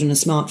their children a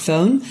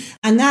smartphone.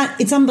 And that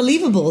it's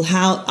unbelievable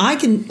how I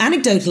can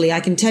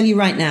tell you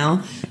right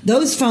now,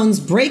 those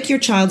phones break your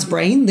child's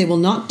brain. They will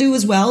not do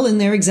as well in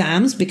their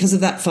exams because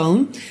of that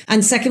phone.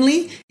 And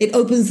secondly, it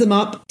opens them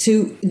up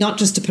to not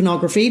just to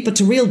pornography, but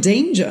to real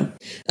danger.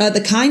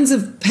 The kinds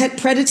of pet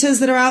predators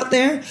that are out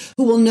there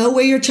who will know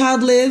where your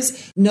child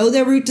lives, know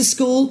their route to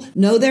school,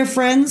 know their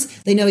friends.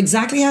 They know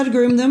exactly how to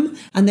groom them.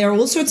 And there are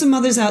all sorts of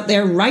mothers out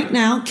there right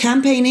now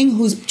campaigning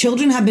whose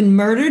children have been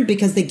murdered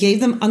because they gave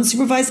them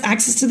unsupervised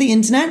access to the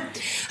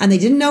internet and they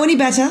didn't know any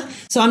better.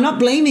 So I'm not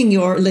blaming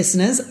your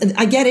listeners.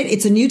 I get it.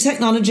 It's a new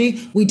technology.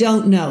 We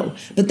don't know.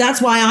 But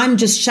that's why I'm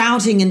just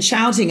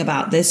shouting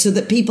about this so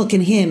that people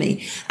can hear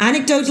me.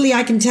 Anecdotally,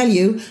 I can tell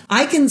you,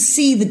 I can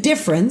see the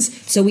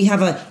difference. So we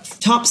have a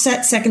top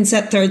set, second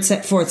set, third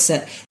set, fourth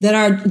set that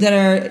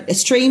are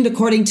streamed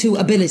according to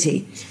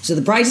ability. So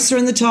the brightest are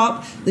in the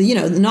top, the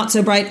not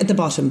so bright at the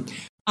bottom.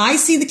 I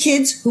see the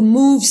kids who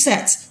move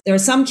sets. There are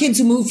some kids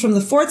who move from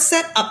the fourth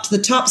set up to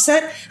the top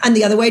set and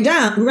the other way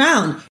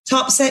around.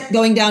 Top set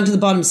going down to the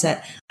bottom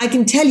set. I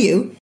can tell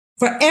you,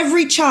 for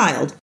every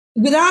child,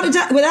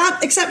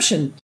 without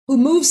exception, who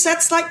moves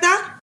sets like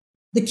that,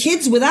 the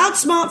kids without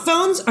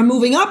smartphones are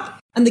moving up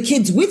and the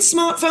kids with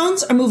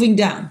smartphones are moving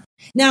down.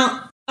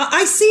 Now,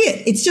 I see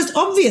it. It's just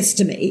obvious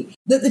to me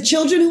that the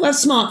children who have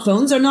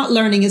smartphones are not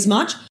learning as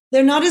much.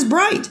 They're not as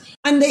bright.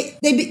 And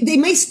they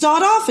may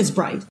start off as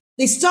bright.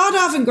 They start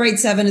off in grade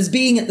 7 as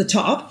being at the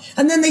top,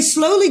 and then they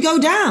slowly go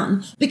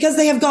down because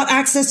they have got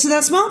access to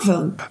that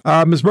smartphone.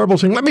 Ms.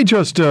 Birbalsingh, let me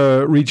just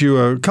read you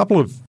a couple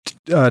of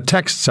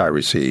texts I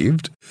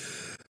received.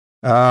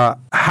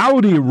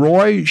 Howdy,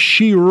 Roy.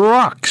 She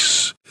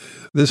rocks.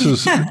 This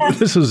is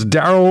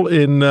Daryl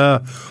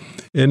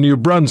in New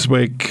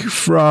Brunswick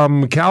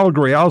from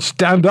Calgary. I'll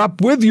stand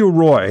up with you,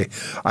 Roy.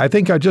 I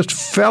think I just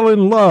fell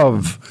in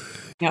love.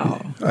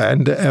 Oh.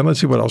 And let's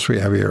see what else we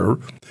have here.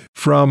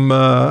 From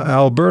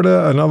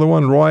Alberta, another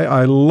one. Roy,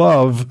 I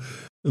love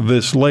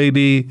this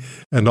lady,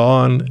 and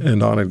on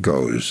it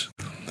goes.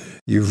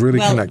 You've really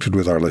connected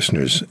with our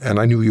listeners, and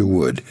I knew you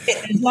would.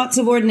 There's lots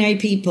of ordinary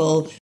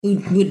people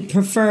who would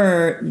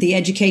prefer the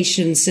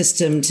education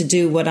system to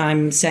do what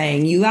I'm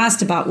saying. You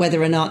asked about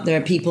whether or not there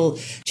are people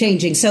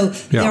changing. So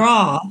there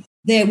are.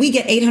 We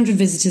get 800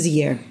 visitors a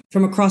year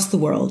from across the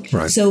world.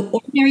 Right. So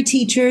ordinary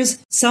teachers,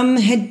 some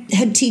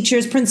head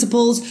teachers,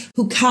 principals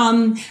who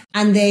come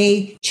and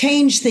they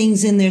change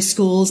things in their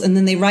schools, and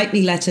then they write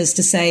me letters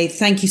to say,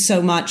 thank you so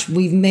much.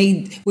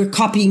 We're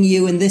copying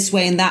you in this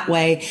way and that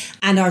way,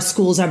 and our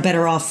schools are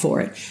better off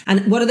for it.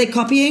 And what are they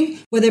copying?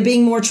 Well, they're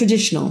being more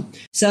traditional.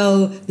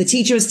 So the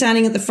teacher is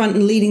standing at the front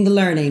and leading the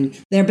learning.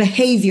 Their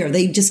behavior,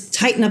 they just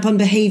tighten up on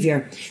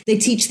behavior. They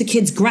teach the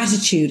kids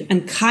gratitude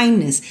and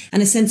kindness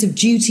and a sense of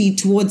duty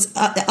towards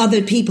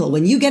other people.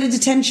 When you get a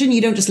detention,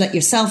 you don't just let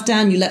yourself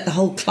down, you let the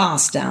whole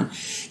class down.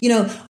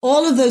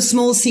 All of those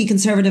small C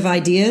conservative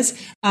ideas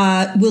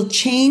will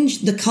change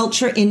the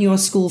culture in your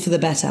school for the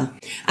better.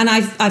 And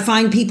I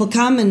find people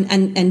come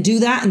and do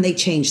that, and they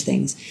change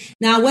things.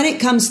 Now, when it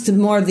comes to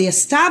more of the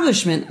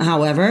establishment,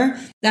 however,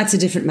 that's a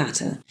different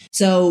matter.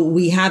 So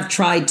we have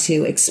tried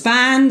to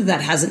expand.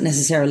 That hasn't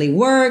necessarily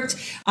worked.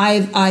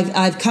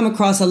 I've come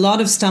across a lot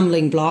of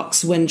stumbling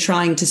blocks when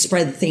trying to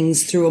spread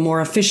things through a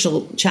more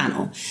official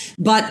channel.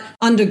 But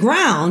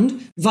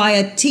underground,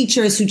 via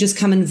teachers who just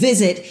come and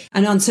visit,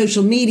 and on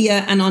social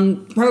media and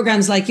on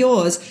programs like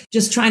yours,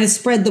 just trying to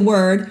spread the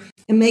word,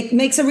 and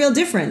makes a real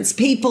difference.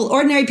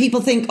 Ordinary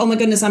people think, oh my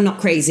goodness, I'm not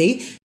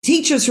crazy.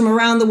 Teachers from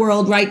around the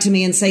world write to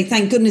me and say,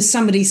 thank goodness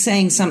somebody's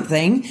saying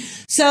something.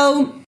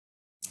 So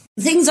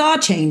things are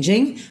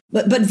changing,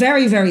 but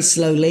very, very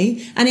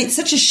slowly. And it's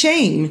such a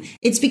shame.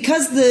 It's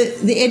because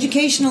the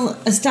educational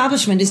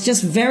establishment is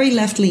just very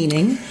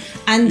left-leaning.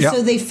 And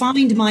so they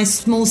find my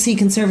small C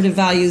conservative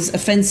values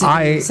offensive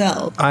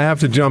themselves. I have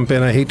to jump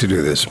in. I hate to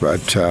do this,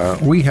 but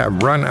we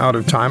have run out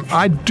of time.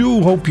 I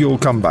do hope you'll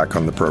come back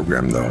on the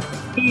program, though.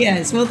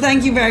 Yes. Well,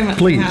 thank you very much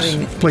for having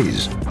me.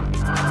 Please.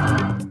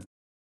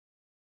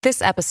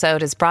 This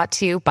episode is brought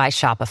to you by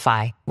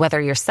Shopify.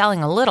 Whether you're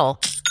selling a little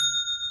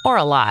or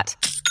a lot,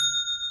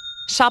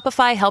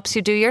 Shopify helps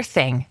you do your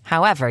thing,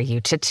 however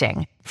you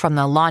cha-ching. From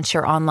the launch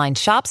your online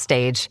shop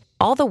stage,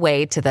 all the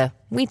way to the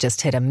we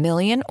just hit 1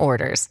 million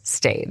orders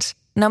stage.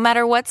 No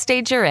matter what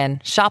stage you're in,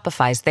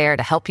 Shopify's there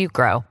to help you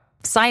grow.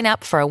 Sign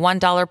up for a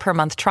 $1 per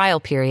month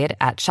trial period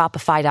at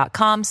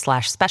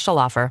shopify.com/special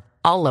offer,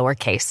 all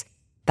lowercase.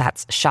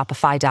 That's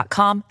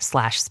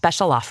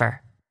shopify.com/special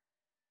offer.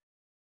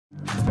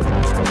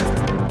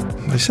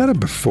 I said it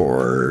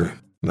before,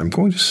 and I'm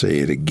going to say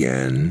it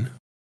again.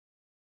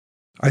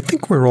 I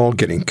think we're all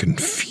getting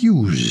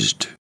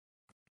confused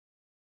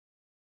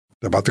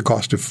about the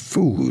cost of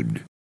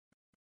food,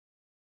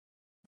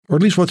 or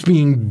at least what's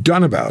being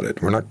done about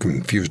it. We're not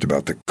confused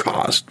about the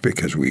cost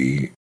because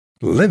we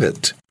live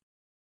it.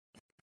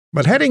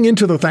 But heading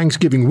into the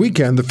Thanksgiving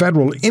weekend, the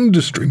federal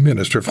industry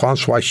minister,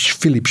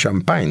 François-Philippe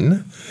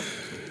Champagne,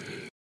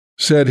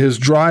 said his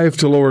drive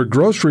to lower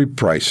grocery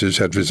prices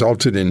had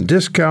resulted in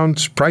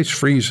discounts, price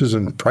freezes,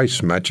 and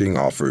price-matching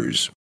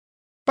offers.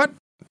 But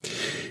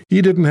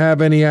he didn't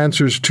have any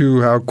answers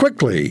to how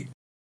quickly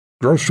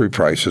grocery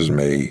prices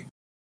may,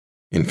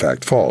 in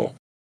fact, fall.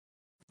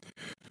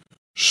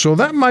 So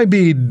that might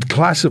be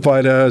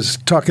classified as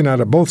talking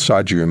out of both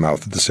sides of your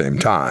mouth at the same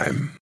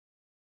time.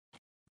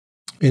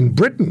 In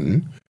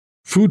Britain,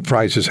 food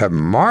prices have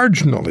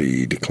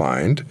marginally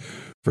declined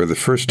for the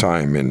first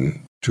time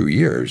in 2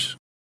 years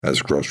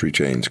as grocery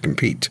chains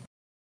compete.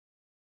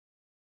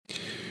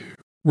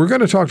 We're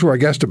going to talk to our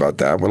guest about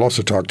that. We'll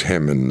also talk to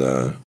him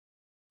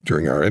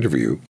during our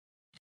interview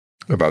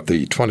about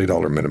the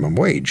 $20 minimum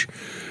wage,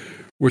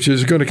 which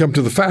is going to come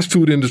to the fast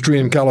food industry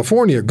in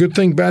California. Good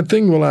thing, bad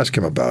thing? We'll ask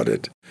him about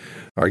it.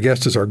 Our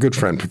guest is our good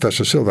friend,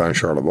 Professor Sylvain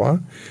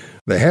Charlebois,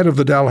 the head of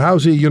the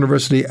Dalhousie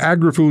University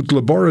Agri-Foods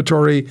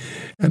Laboratory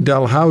and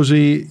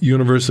Dalhousie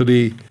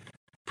University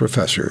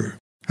professor.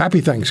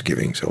 Happy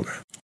Thanksgiving, Sylvain.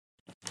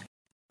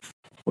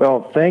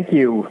 Well, thank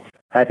you.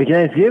 Happy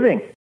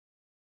Thanksgiving.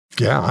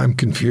 Yeah, I'm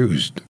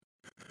confused.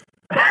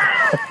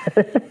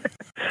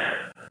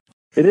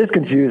 It is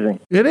confusing.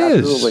 It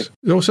Absolutely. is.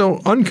 So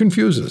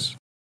unconfuse us.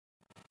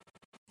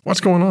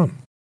 What's going on?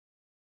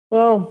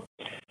 Well,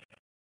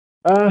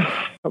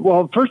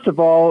 first of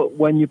all,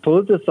 when you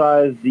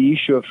politicize the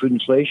issue of food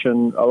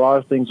inflation, a lot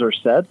of things are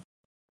said.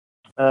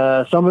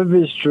 Some of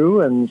it is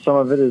true, and some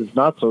of it is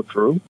not so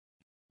true.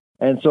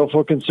 And so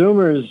for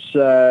consumers,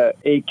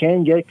 it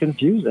can get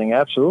confusing,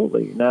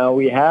 absolutely. Now,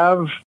 we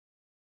have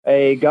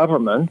a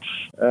government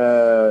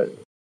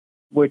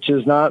which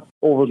is not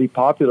overly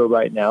popular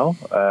right now.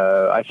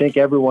 I think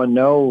everyone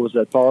knows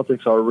that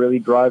politics are really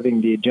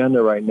driving the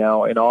agenda right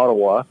now in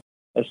Ottawa,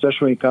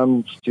 especially when it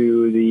comes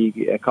to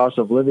the cost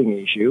of living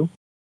issue.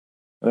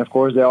 And, of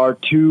course, there are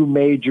two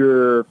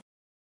major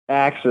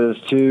axes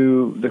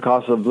to the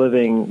cost of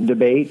living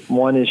debate.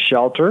 One is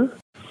shelter,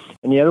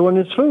 and the other one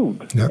is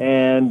food. Yep.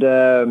 And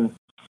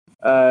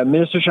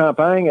Minister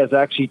Champagne has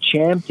actually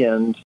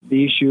championed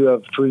the issue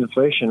of food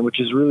inflation, which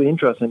is really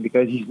interesting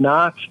because he's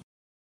not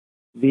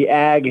the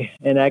ag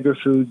and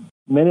agri-food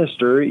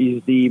minister.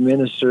 He's the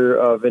Minister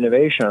of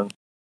Innovation,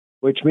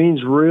 which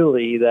means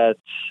really that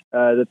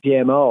the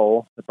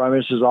PMO, the Prime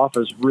Minister's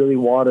office, really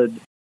wanted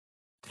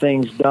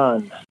things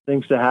done,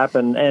 things to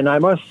happen. And I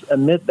must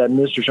admit that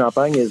Minister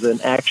Champagne is an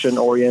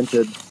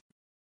action-oriented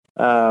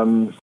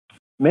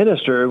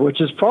minister, which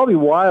is probably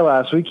why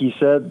last week he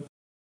said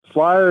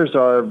flyers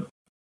are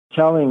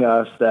telling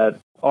us that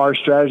our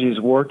strategy is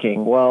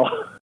working.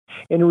 Well,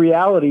 in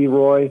reality,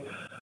 Roy,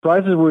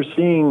 prices we're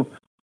seeing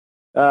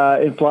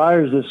in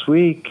flyers this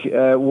week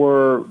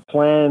were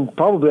planned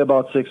probably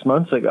about 6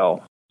 months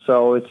ago.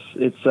 So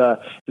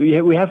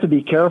we have to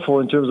be careful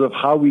in terms of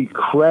how we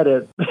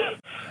credit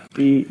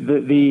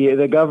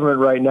the government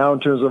right now in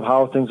terms of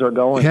how things are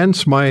going.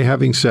 Hence my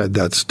having said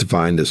that's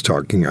defined as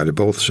talking out of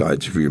both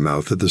sides of your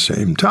mouth at the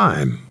same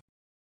time.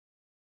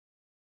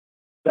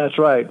 That's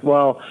right.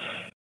 Well,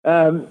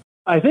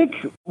 I think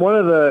one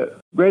of the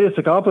greatest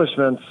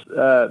accomplishments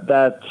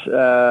that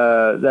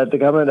the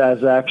government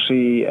has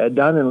actually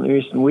done in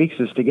recent weeks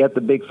is to get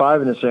the Big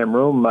Five in the same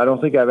room. I don't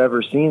think I've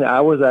ever seen.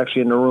 I was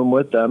actually in the room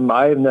with them.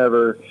 I've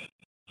never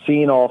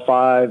seen all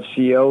five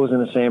CEOs in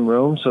the same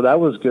room, so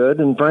that was good.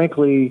 And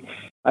frankly,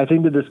 I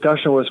think the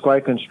discussion was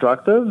quite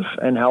constructive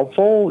and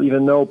helpful,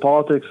 even though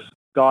politics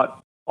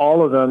got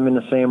all of them in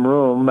the same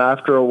room.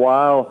 After a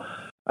while,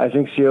 I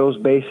think CEOs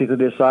basically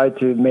decide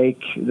to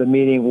make the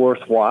meeting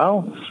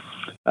worthwhile.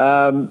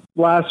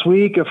 Last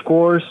week, of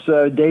course,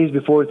 days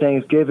before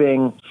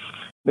Thanksgiving,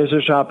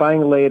 Mr.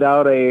 Champagne laid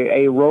out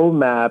a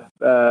roadmap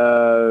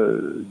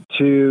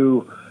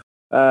to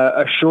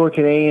assure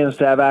Canadians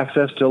to have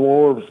access to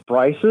lower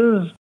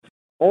prices.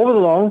 Over the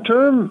long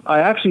term,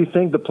 I actually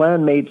think the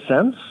plan made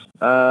sense.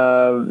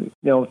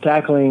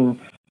 Tackling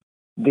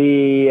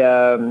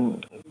the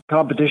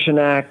Competition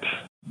Act,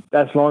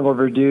 that's long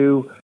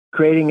overdue.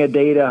 Creating a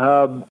data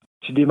hub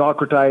to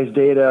democratize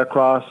data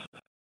across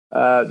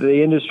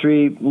the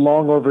industry,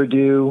 long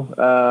overdue.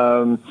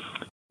 And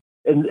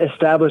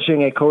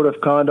establishing a code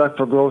of conduct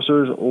for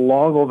grocers,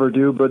 long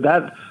overdue. But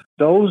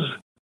those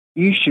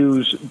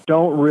issues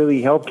don't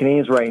really help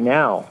Canadians right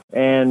now.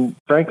 And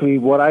frankly,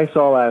 what I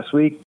saw last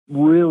week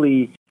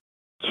really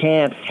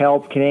can't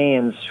help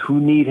Canadians who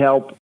need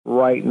help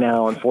right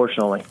now,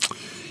 unfortunately.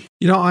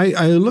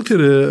 I looked at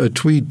a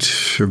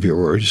tweet of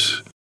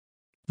yours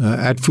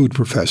at Food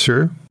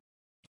Professor,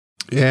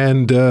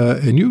 and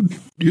you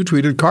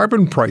tweeted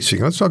carbon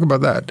pricing. Let's talk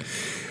about that.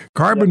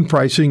 Carbon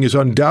pricing is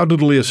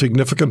undoubtedly a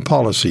significant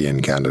policy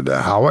in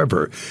Canada.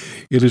 However,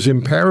 it is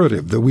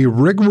imperative that we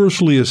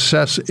rigorously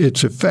assess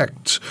its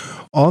effects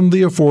on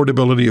the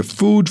affordability of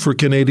food for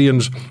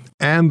Canadians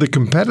and the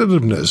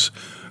competitiveness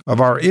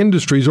of our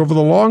industries over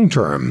the long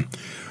term.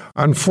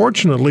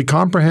 Unfortunately,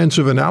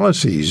 comprehensive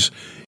analyses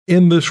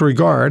in this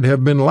regard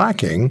have been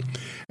lacking,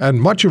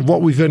 and much of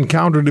what we've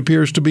encountered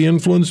appears to be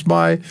influenced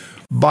by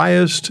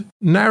biased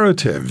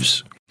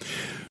narratives.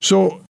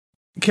 So,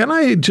 can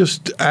I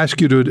just ask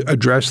you to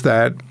address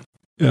that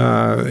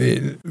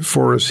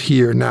for us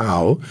here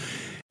now?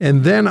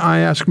 And then I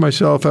ask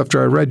myself,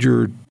 after I read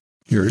your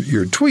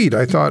tweet,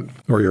 I thought,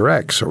 or your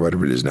X, or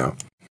whatever it is now,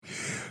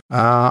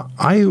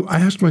 I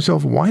asked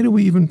myself, why do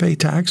we even pay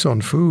tax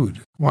on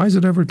food? Why is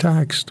it ever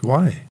taxed?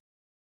 Why?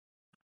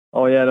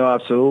 Oh, yeah, no,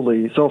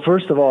 absolutely. So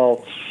first of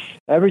all,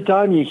 every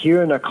time you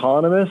hear an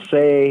economist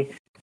say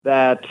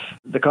that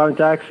the carbon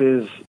tax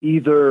is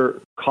either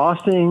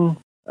costing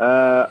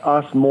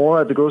us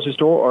more at the grocery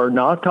store or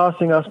not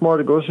costing us more at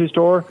the grocery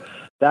store,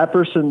 that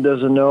person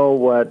doesn't know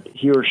what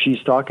he or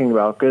she's talking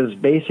about, because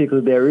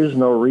basically there is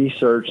no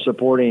research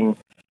supporting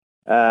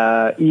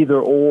either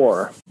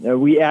or.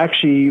 We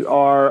actually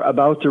are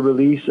about to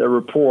release a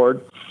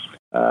report.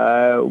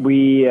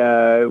 We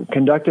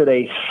conducted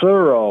a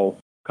thorough,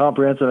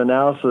 comprehensive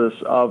analysis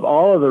of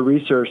all of the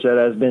research that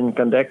has been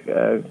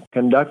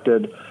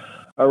conducted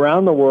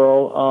around the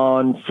world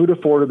on food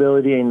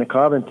affordability and the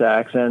carbon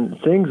tax, and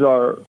things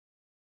are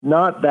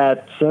not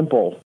that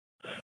simple,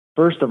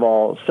 first of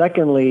all.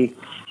 Secondly,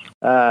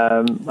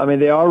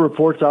 there are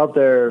reports out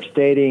there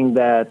stating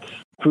that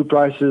food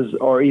prices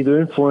are either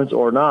influenced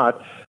or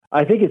not.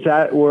 I think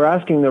we're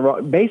asking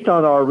based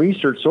on our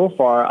research so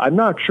far, I'm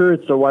not sure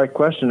it's the right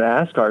question to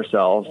ask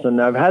ourselves.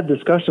 And I've had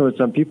discussion with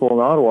some people in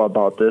Ottawa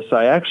about this.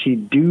 I actually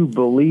do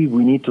believe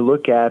we need to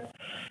look at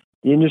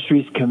the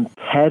industry's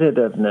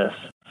competitiveness.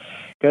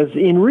 Because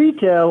in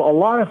retail, a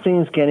lot of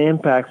things can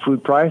impact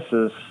food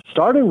prices,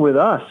 starting with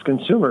us,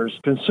 consumers.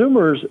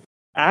 Consumers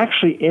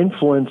actually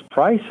influence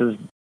prices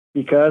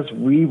because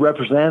we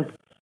represent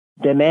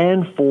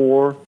demand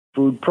for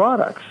food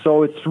products.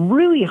 So it's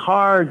really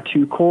hard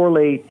to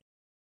correlate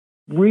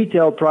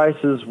retail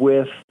prices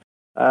with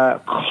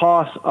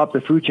costs up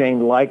the food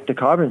chain like the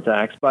carbon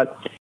tax. But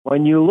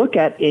when you look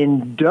at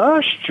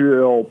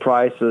industrial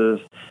prices,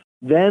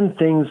 then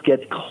things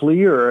get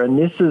clearer. And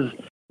this is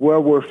where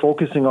we're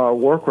focusing our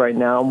work right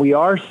now. And we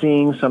are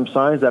seeing some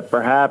signs that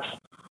perhaps,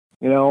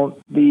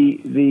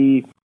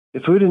 the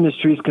food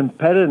industry's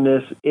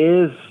competitiveness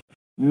is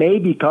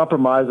maybe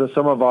compromised with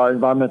some of our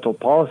environmental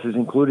policies,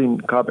 including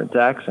carbon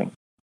taxing.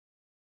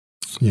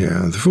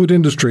 Yeah, the food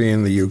industry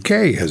in the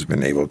UK has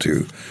been able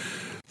to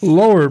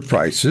lower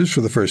prices for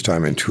the first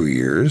time in 2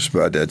 years,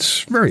 but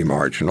it's very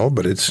marginal,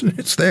 but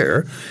it's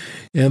there.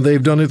 And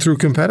they've done it through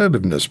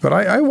competitiveness. But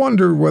I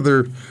wonder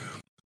whether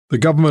the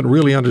government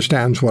really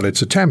understands what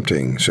it's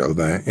attempting. So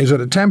is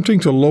it attempting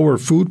to lower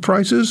food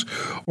prices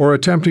or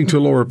attempting to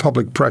lower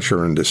public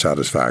pressure and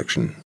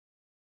dissatisfaction?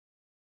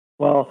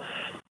 Well,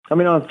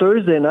 on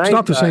Thursday night, it's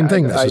not the same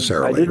thing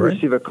necessarily. I did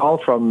receive a call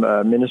from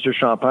Minister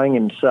Champagne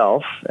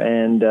himself,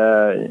 and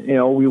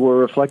we were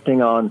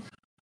reflecting on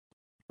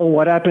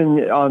what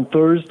happened on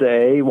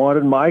Thursday. He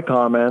wanted my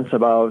comments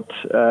about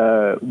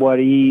what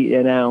he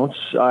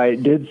announced. I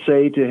did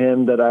say to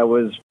him that I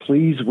was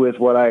pleased with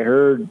what I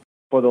heard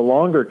for the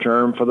longer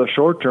term. For the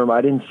short term,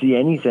 I didn't see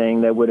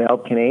anything that would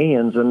help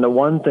Canadians. And the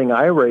one thing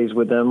I raised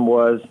with him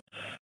was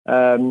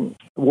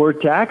were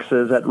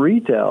taxes at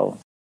retail.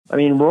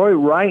 Roy,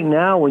 right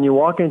now, when you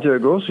walk into a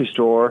grocery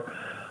store,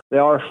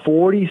 there are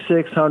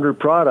 4,600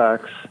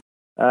 products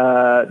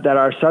that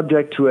are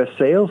subject to a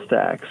sales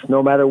tax,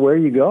 no matter where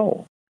you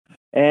go.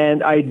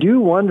 And I do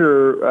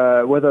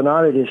wonder whether or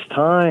not it is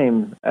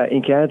time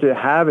in Canada to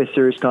have a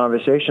serious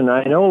conversation.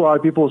 I know a lot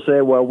of people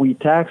say, well, we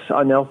tax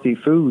unhealthy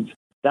foods.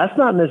 That's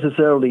not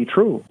necessarily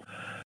true.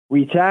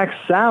 We tax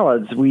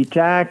salads. We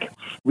tax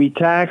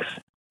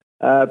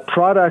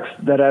products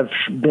that have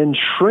been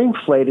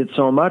shrinkflated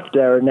so much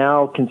they are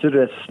now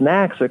considered as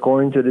snacks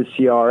according to the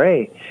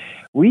CRA.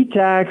 We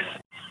tax,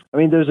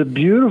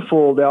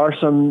 there are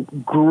some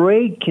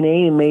great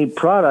Canadian-made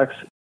products,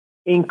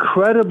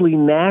 incredibly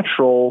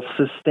natural,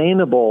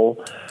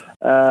 sustainable,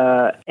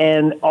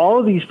 and all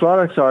of these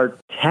products are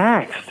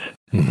taxed.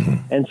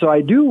 Mm-hmm. And so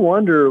I do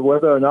wonder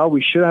whether or not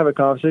we should have a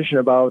conversation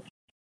about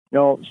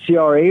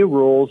CRA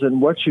rules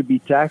and what should be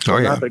taxed or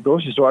not at the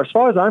grocery store. As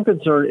far as I'm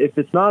concerned, if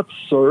it's not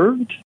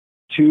served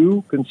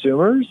to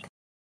consumers,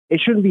 it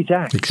shouldn't be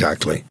taxed.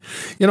 Exactly.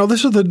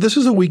 This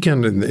is a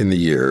weekend in the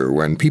year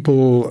when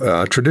people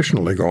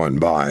traditionally go and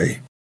buy a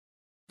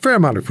fair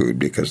amount of food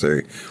because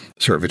they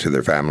serve it to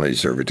their families,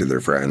 serve it to their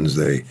friends.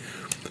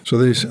 So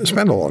they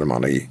spend a lot of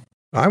money.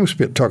 I was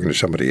talking to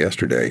somebody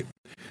yesterday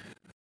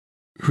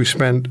who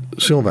spent,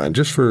 Sylvain,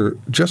 just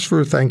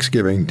for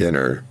Thanksgiving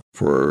dinner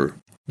for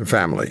the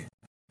family,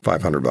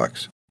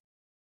 $500.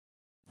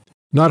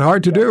 Not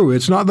hard to do.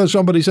 It's not that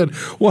somebody said,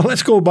 well,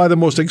 let's go buy the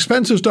most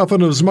expensive stuff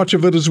and as much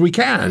of it as we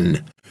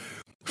can.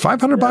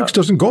 $500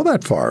 doesn't go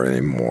that far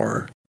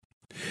anymore.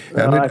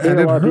 And I think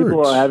a lot of hurts.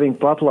 people are having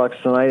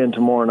potlucks tonight and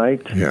tomorrow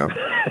night. Yeah.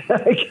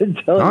 I can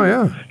tell you. Oh,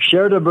 yeah.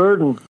 Share the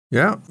burden.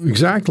 Yeah,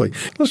 exactly.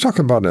 Let's talk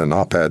about an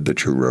op-ed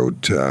that you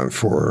wrote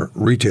for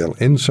Retail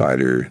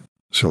Insider,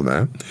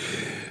 Sylvain,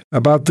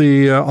 about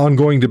the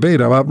ongoing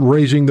debate about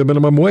raising the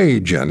minimum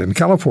wage. And in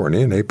California,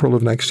 in April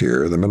of next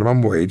year, the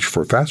minimum wage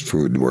for fast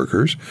food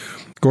workers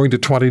going to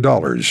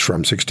 $20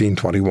 from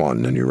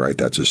 $16.21. And you write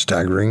that's a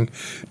staggering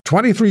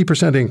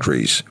 23%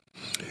 increase.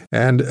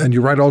 And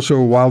you write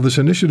also, while this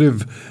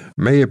initiative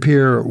may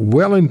appear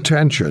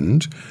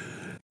well-intentioned,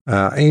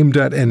 aimed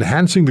at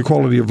enhancing the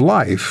quality of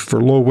life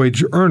for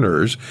low-wage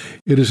earners,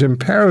 it is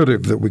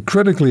imperative that we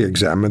critically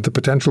examine the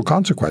potential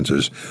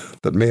consequences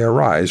that may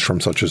arise from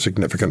such a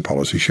significant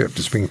policy shift.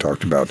 It's being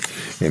talked about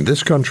in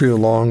this country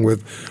along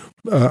with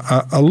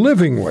a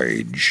living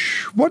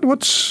wage.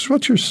 What's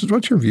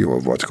your view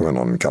of what's going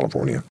on in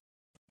California?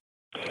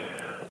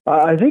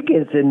 I think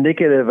it's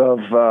indicative of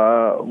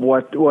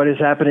what is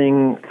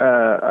happening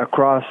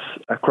across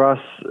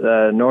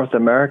North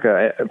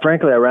America.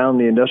 Frankly, around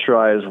the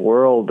industrialized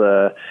world,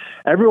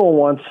 everyone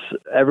wants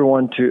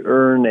everyone to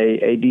earn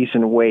a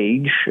decent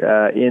wage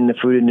in the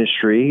food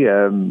industry.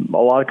 A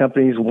lot of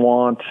companies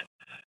want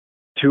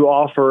to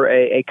offer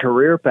a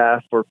career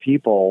path for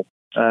people,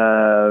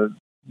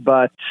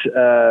 but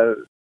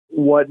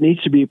what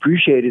needs to be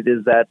appreciated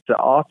is that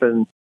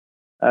often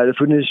the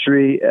food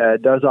industry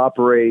does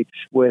operate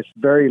with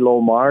very low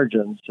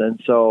margins.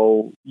 And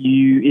so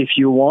if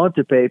you want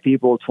to pay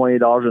people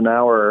 $20 an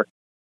hour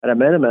at a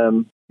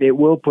minimum, it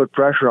will put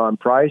pressure on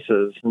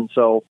prices. And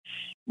so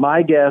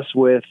my guess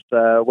with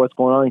what's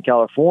going on in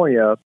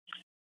California,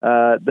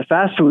 the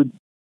fast food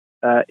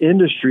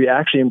industry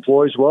actually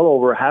employs well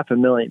over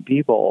 500,000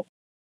 people.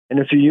 And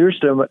a few years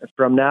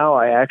from now,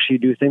 I actually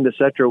do think the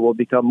sector will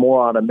become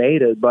more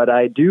automated. But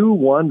I do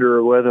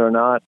wonder whether or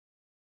not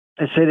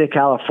the state of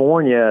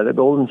California, the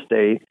Golden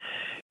State,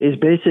 is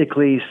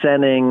basically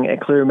sending a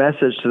clear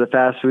message to the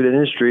fast food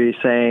industry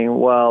saying,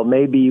 well,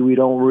 maybe we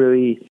don't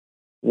really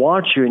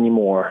want you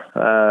anymore,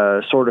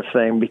 sort of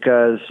thing,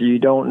 because you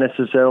don't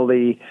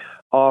necessarily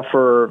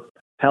offer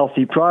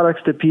healthy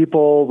products to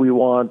people. We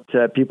want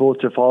people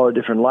to follow a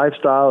different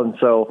lifestyle. And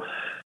so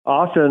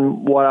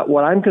often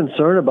what I'm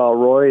concerned about,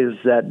 Roy, is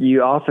that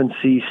you often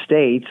see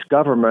states,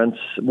 governments,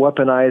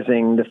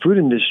 weaponizing the food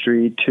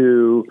industry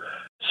to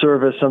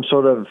serve as some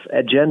sort of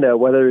agenda,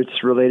 whether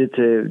it's related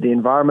to the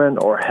environment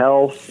or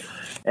health.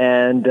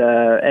 And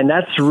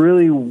that's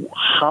really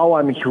how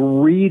I'm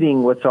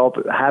reading what's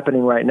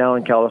happening right now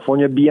in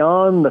California,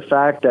 beyond the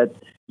fact that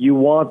you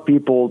want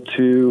people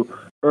to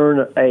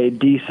earn a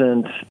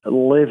decent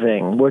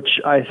living, which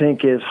I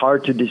think is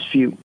hard to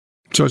dispute.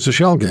 So it's a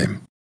shell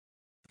game.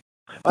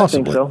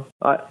 Possibly.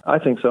 I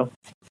think so.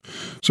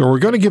 So we're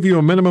going to give you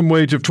a minimum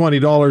wage of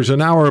 $20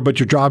 an hour, but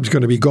your job's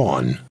going to be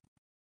gone.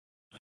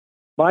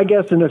 My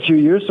guess in a few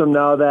years from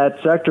now, that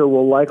sector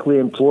will likely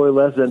employ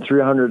less than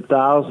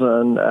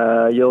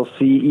 300,000. You'll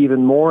see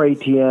even more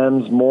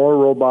ATMs, more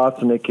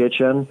robots in the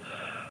kitchen.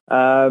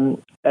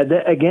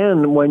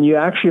 Again, when you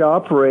actually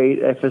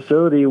operate a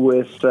facility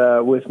with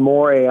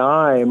more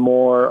AI,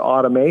 more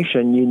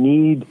automation, you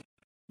need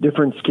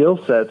different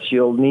skill sets.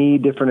 You'll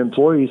need different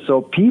employees.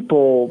 So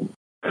people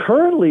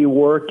currently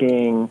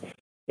working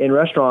in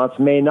restaurants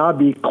may not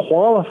be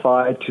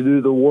qualified to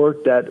do the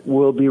work that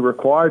will be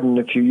required in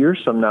a few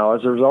years from now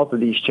as a result of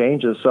these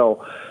changes.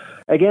 So,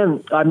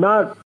 again, I'm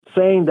not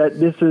saying that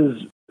this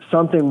is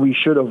something we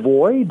should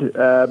avoid,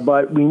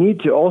 but we need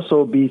to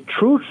also be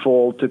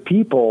truthful to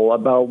people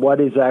about what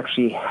is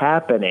actually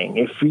happening.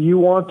 If you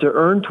want to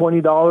earn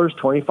 $20,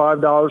 $25,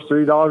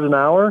 $30 an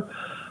hour,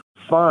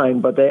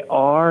 fine, but there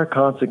are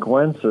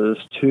consequences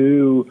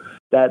to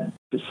that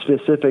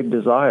specific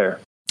desire.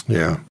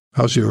 Yeah.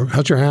 How's your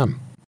ham?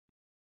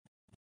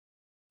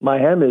 My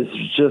ham is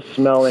just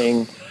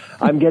smelling.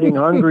 I'm getting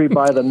hungry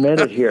by the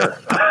minute here.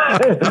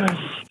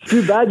 It's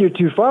too bad you're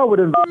too far. I would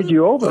have invited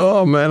you over.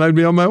 Oh, man, I'd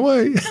be on my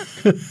way.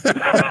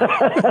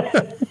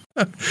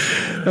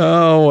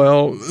 Oh,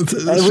 well.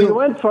 And we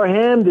went for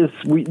ham this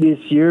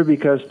year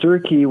because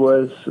turkey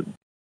was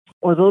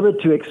a little bit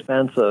too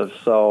expensive.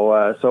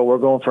 So we're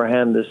going for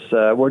ham this.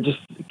 We're just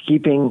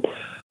keeping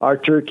our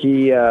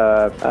turkey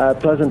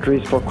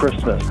pleasantries for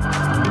Christmas.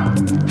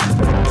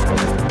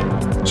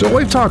 So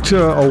we've talked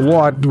a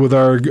lot with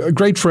our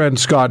great friend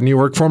Scott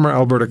Newark, former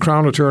Alberta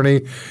Crown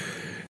Attorney,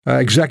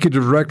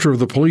 Executive Director of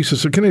the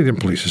Canadian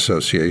Police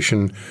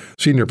Association,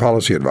 Senior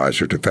Policy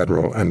Advisor to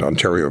Federal and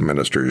Ontario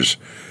Ministers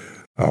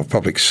of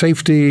Public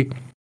Safety,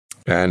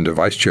 and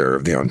Vice Chair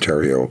of the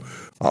Ontario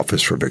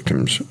Office for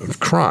Victims of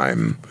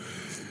Crime,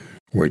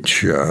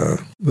 which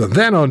the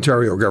then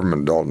Ontario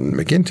government, Dalton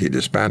McGuinty,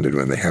 disbanded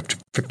when they have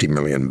 $50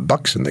 million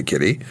in the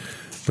kitty.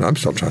 And I'm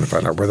still trying to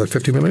find out where that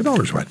 $50 million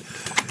went.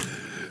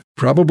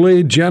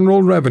 Probably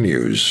general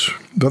revenues,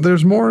 though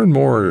there's more and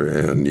more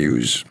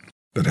news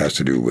that has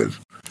to do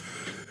with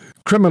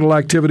criminal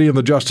activity in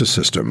the justice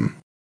system.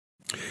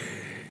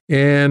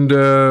 And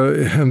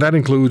that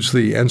includes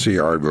the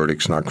NCR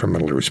verdicts, not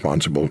criminally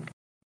responsible,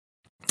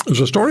 There's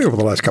a story over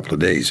the last couple of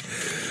days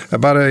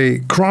about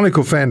a chronic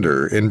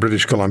offender in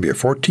British Columbia.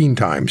 14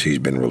 times he's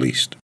been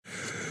released,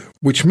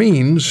 which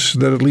means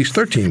that at least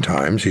 13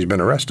 times he's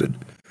been arrested.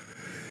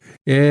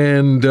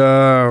 And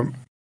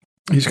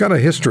he's got a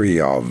history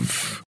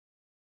of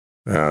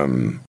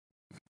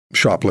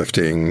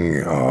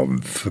shoplifting,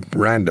 of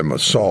random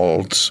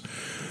assaults.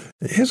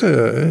 He has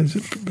a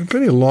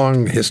pretty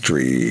long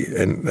history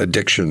and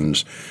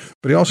addictions,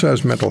 but he also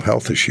has mental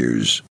health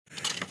issues.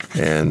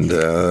 And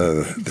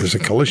there's a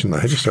collision.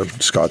 I just heard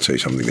Scott say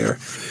something there.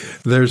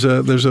 There's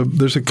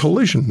a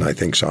collision, I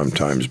think,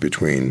 sometimes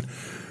between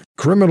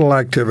criminal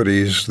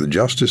activities, the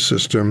justice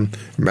system,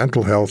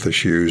 mental health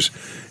issues,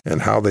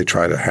 and how they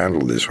try to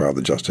handle this, how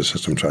the justice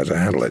system tries to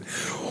handle it.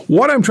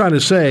 What I'm trying to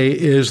say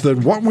is that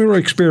what we're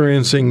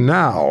experiencing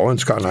now, and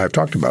Scott and I have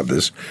talked about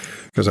this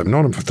because I've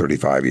known him for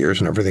 35 years,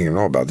 and everything I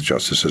know about the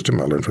justice system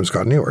I learned from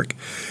Scott Newark.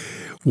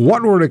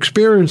 What we're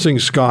experiencing,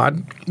 Scott,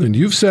 and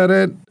you've said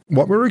it,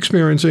 what we're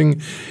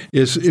experiencing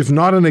is, if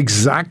not an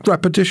exact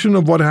repetition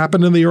of what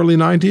happened in the early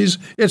 90s,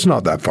 it's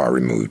not that far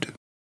removed.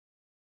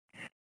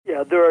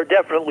 Yeah, there are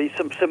definitely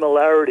some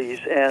similarities,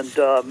 and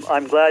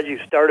I'm glad you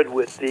started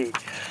with the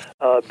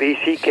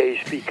BC case,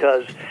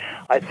 because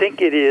I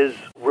think it is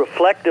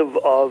reflective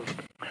of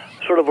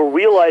sort of a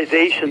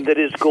realization that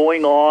is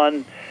going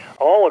on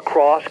all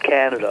across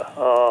Canada,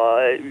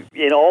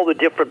 in all the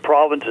different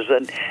provinces,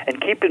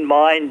 and keep in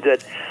mind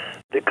that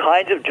the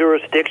kinds of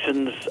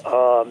jurisdictions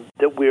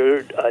that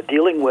we're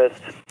dealing with,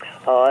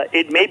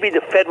 it may be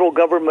the federal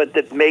government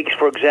that makes,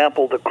 for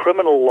example, the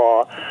criminal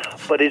law,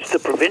 but it's the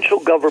provincial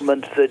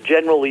governments that,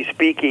 generally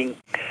speaking,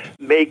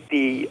 make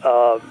the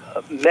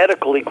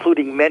medical,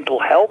 including mental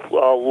health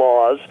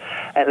laws,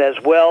 and as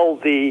well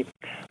the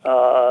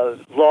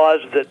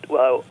laws that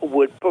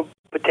would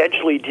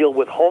potentially deal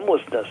with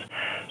homelessness.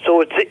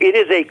 So it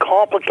is a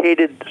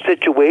complicated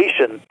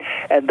situation,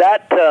 and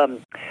that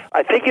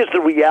I think is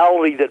the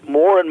reality that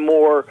more and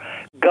more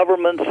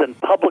governments and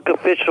public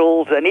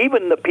officials, and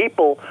even the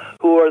people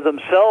who are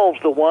themselves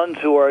the ones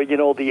who are,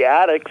 the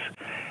addicts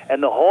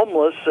and the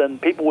homeless and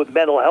people with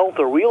mental health,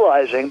 are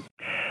realizing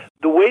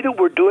the way that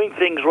we're doing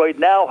things right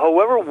now,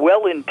 however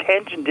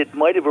well-intentioned it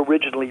might have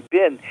originally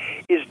been,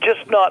 is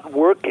just not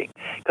working,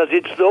 because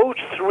it's those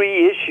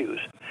three issues.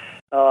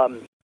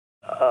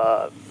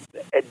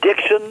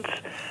 Addictions,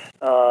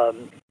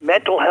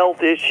 mental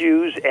health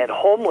issues, and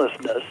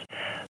homelessness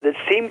that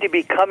seem to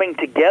be coming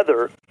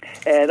together.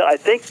 And I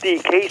think the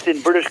case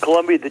in British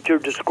Columbia that you're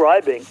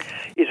describing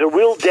is a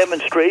real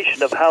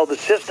demonstration of how the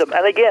system,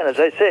 and again, as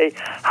I say,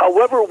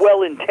 however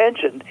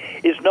well-intentioned,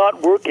 is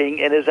not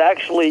working, and is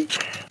actually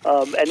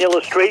an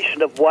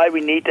illustration of why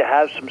we need to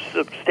have some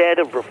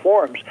substantive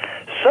reforms,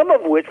 some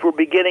of which we're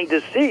beginning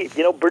to see.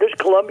 British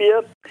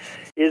Columbia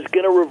is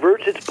going to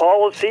reverse its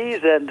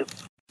policies and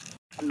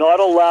not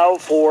allow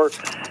for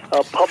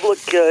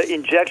public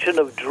injection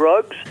of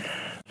drugs.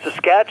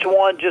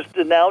 Saskatchewan just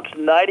announced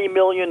 $90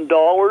 million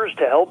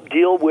to help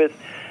deal with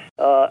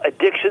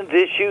addictions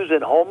issues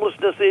and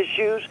homelessness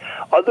issues.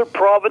 Other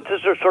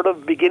provinces are sort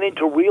of beginning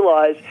to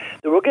realize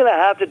that we're going to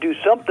have to do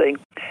something.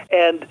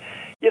 And,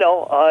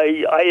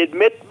 I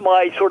admit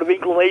my sort of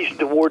inclination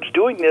towards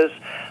doing this.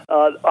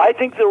 I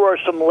think there are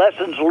some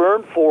lessons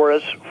learned for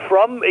us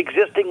from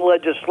existing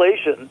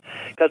legislation,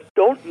 because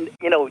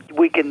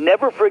we can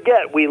never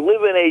forget we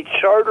live in a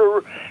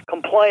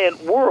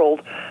charter-compliant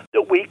world,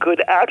 that we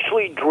could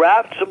actually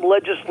draft some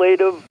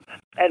legislative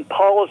and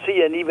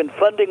policy and even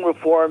funding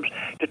reforms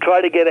to try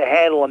to get a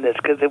handle on this,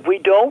 because if we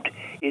don't,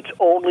 it's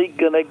only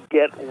going to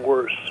get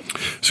worse.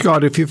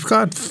 Scott, if you've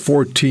got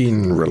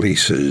 14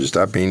 releases,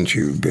 that means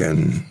you've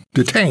been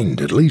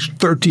detained at least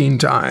 13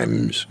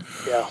 times.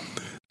 Yeah.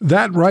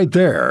 That right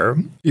there,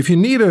 if you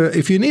need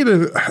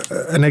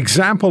an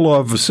example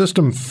of a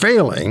system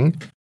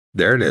failing,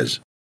 there it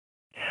is.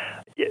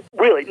 Yeah,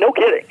 really, no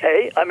kidding.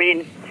 Hey, I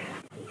mean,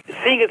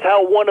 seeing as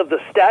how one of the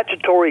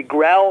statutory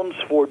grounds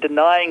for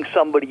denying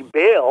somebody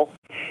bail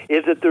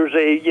is that there's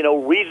a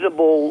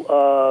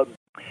reasonable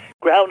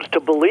grounds to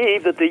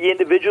believe that the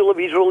individual, if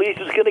he's released,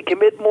 is going to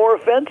commit more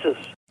offenses.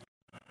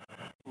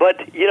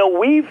 But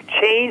we've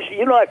changed.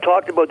 I've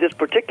talked about this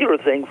particular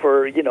thing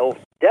for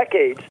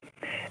decades.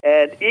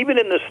 And even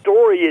in the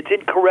story, it's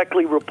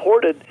incorrectly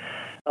reported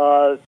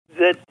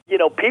that,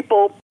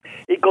 people,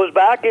 it goes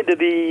back into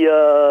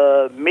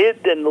the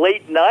mid and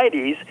late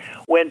 90s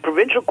when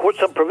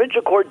some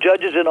provincial court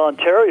judges in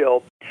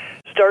Ontario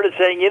started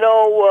saying,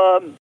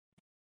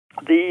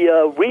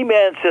 the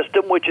remand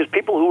system, which is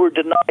people who were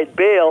denied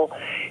bail,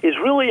 is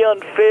really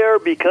unfair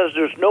because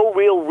there's no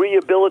real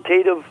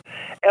rehabilitative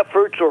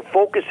efforts or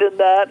focus in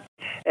that.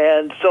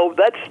 And so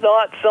that's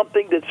not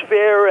something that's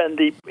fair, and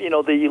the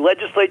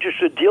legislature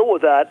should deal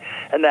with that.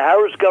 And the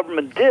Harris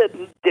government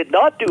did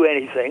not do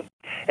anything.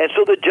 And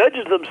so the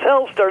judges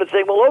themselves started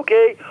saying, well,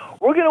 okay,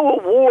 we're going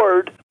to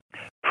award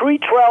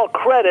pretrial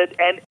credit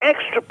and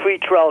extra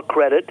pretrial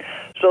credit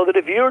so that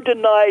if you're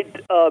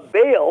denied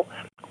bail,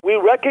 we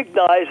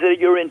recognize that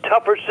you're in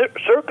tougher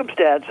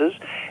circumstances.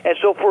 And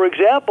so, for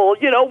example,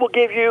 we'll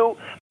give you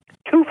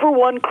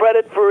 2-for-1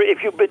 credit for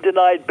if you've been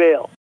denied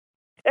bail.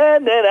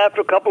 And then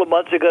after a couple of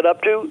months, it got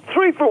up to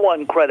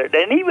 3-for-1 credit,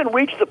 and even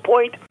reached the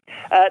point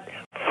at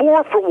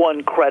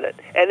 4-for-1 credit,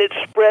 and it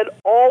spread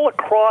all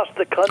across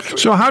the country.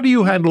 So how do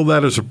you handle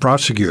that as a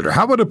prosecutor?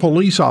 How would a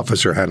police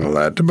officer handle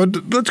that?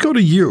 But let's go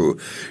to you.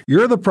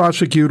 You're the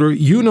prosecutor.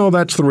 You know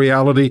that's the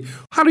reality.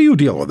 How do you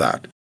deal with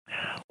that?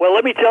 Well,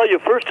 let me tell you,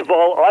 first of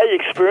all, I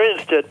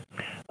experienced it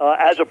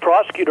as a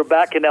prosecutor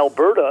back in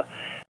Alberta,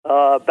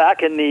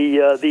 back in the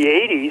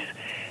 80s,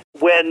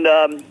 when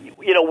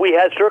we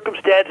had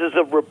circumstances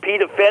of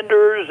repeat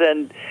offenders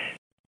and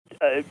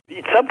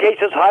in some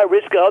cases high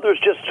risk, others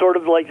just sort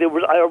of like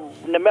I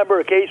remember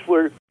a case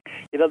where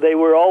they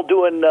were all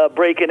doing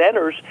break and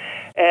enters,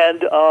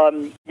 and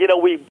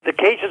the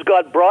cases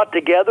got brought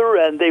together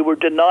and they were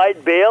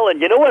denied bail.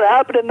 And you know what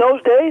happened in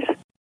those days?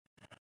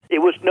 It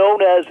was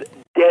known as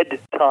dead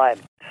time.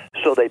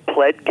 So they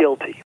pled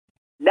guilty.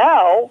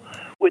 Now,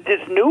 with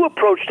this new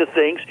approach to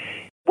things,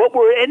 what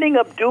we're ending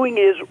up doing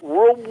is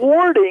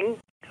rewarding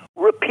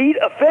repeat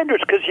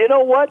offenders, because you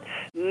know what?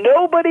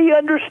 Nobody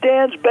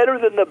understands better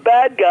than the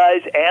bad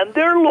guys and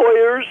their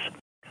lawyers,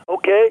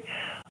 okay,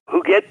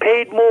 who get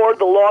paid more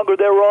the longer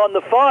they're on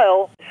the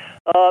file,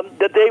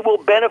 that they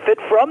will benefit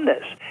from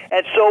this.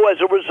 And so as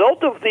a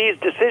result of these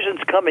decisions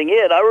coming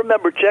in, I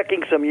remember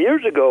checking some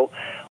years ago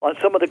on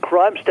some of the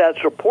crime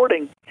stats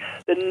reporting,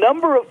 the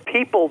number of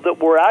people that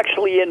were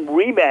actually in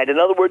remand, in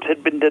other words,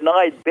 had been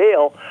denied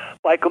bail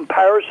by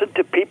comparison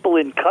to people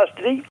in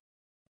custody,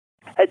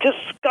 had just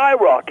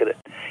skyrocketed.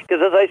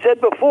 Because as I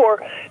said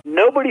before,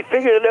 nobody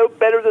figured it out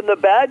better than the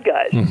bad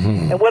guys.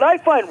 Mm-hmm. And what I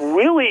find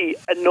really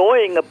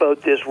annoying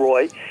about this,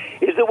 Roy,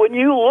 is that when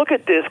you look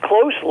at this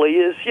closely,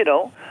 is,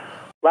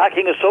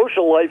 lacking a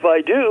social life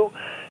I do,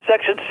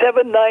 Section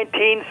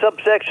 719,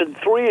 subsection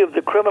 3 of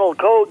the Criminal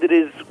Code, that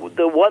is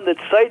the one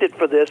that's cited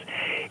for this,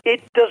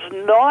 it does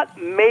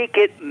not make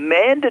it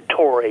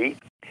mandatory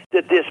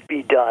that this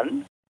be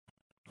done,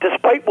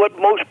 despite what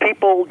most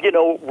people,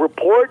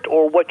 report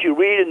or what you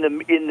read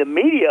in the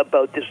media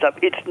about this stuff.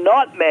 It's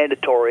not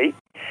mandatory.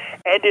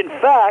 And in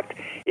fact,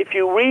 if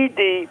you read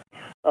the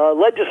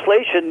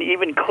legislation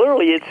even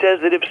clearly, it says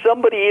that if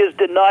somebody is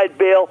denied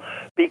bail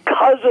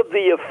because of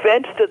the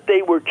offense that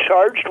they were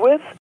charged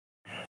with,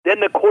 then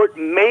the court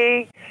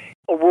may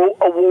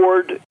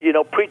award,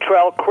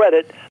 pretrial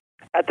credit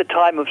at the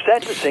time of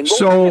sentencing.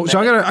 So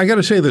I got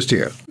to say this to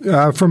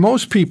you. For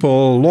most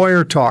people,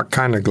 lawyer talk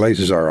kind of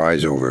glazes our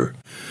eyes over.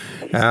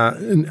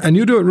 And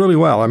you do it really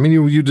well. I mean,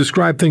 you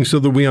describe things so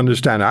that we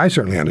understand. I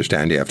certainly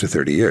understand you after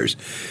 30 years.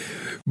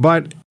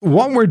 But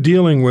what we're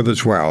dealing with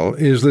as well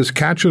is this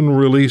catch and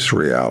release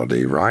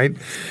reality, right?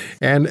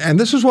 And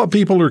this is what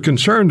people are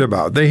concerned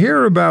about. They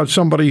hear about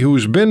somebody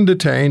who's been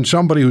detained,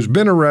 somebody who's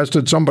been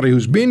arrested, somebody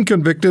who's been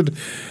convicted,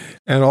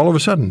 and all of a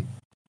sudden,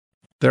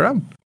 they're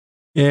out.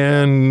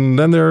 And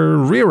then they're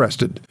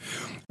rearrested,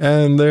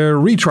 and they're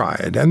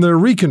retried, and they're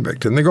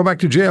reconvicted, and they go back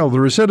to jail. The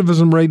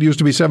recidivism rate used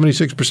to be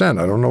 76%.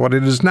 I don't know what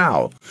it is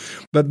now.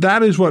 But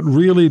that is what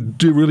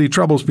really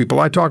troubles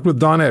people. I talked with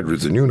Don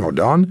Edwards, and you know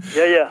Don.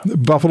 Yeah.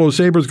 Buffalo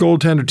Sabres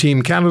goaltender,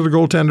 Team Canada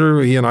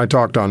goaltender. He and I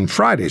talked on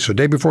Friday, so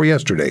day before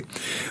yesterday.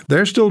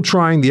 They're still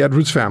trying, the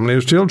Edwards family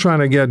is still trying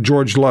to get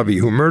George Lovey,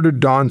 who murdered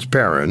Don's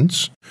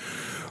parents,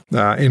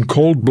 in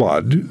cold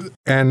blood,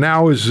 and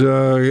now is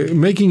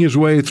making his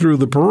way through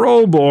the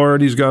parole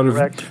board. He's got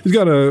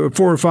a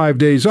 4 or 5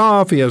 days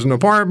off. He has an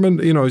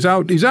apartment. He's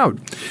out.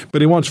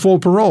 But he wants full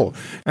parole.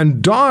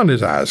 And Don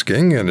is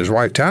asking, and his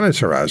wife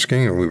Tanis are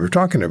asking, and we were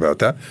talking about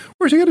that,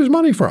 where's he get his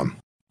money from?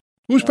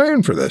 Who's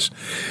paying for this?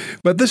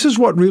 But this is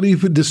what really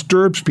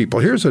disturbs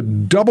people. Here's a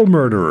double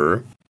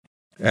murderer,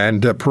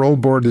 and parole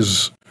board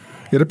is,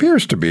 it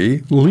appears to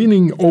be,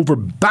 leaning over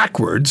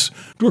backwards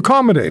to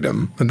accommodate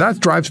him. And that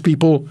drives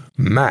people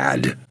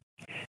mad.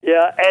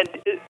 Yeah,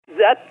 and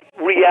that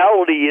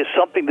reality is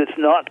something that's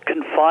not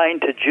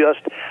confined to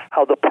just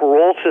how the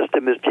parole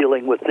system is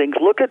dealing with things.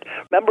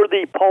 Remember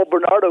the Paul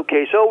Bernardo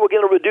case? We're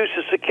going to reduce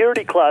the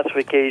security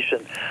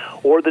classification.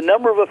 Or the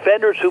number of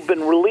offenders who've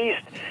been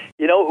released,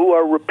 who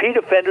are repeat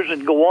offenders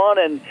and go on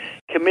and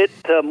commit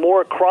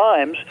more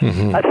crimes.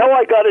 Mm-hmm. That's how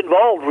I got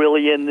involved,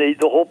 really, in the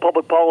whole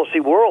public policy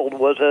world,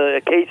 was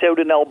a case out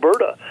in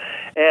Alberta.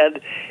 And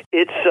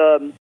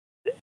it's,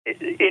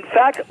 in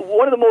fact,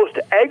 one of the most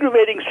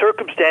aggravating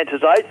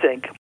circumstances, I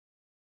think,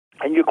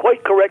 and you're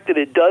quite correct that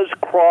it does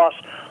cross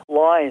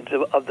lines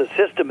of the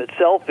system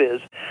itself,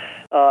 is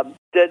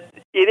that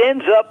it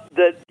ends up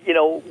that,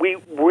 we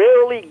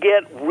rarely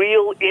get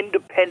real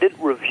independent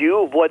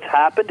review of what's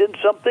happened in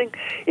something.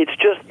 It's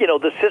just,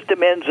 the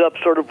system ends up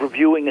sort of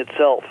reviewing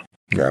itself.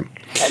 Yeah.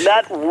 And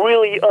that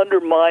really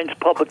undermines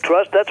public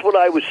trust. That's what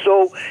I was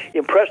so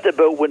impressed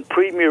about when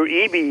Premier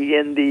Eby,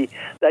 in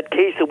that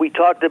case that we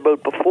talked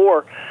about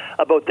before,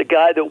 about the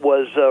guy that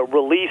was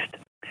released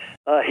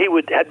he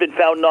had been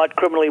found not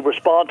criminally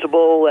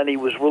responsible, and he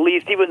was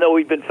released even though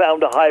he'd been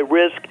found a high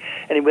risk,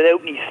 and he went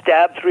out and he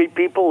stabbed 3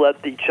 people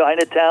at the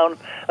Chinatown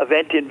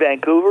event in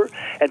Vancouver.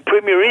 And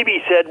Premier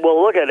Eby said,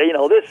 well, look at it,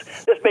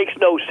 this makes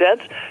no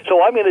sense,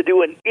 so I'm going to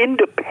do an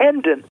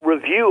independent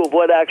review of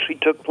what actually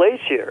took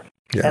place here.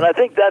 Yeah. And I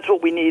think that's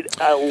what we need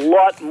a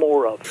lot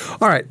more of.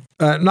 All right,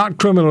 not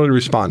criminally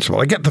responsible.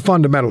 I get the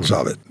fundamentals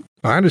of it.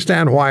 I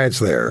understand why it's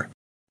there.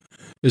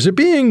 Is it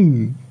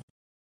being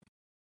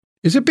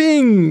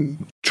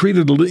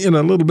treated in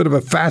a little bit of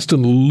a fast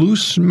and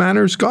loose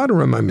manner, Scott,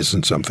 or am I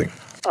missing something?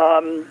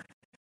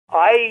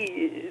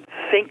 I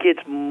think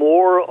it's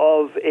more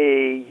of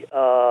a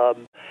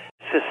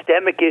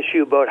systemic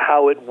issue about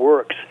how it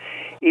works.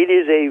 It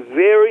is a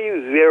very,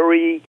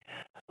 very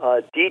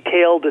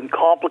detailed and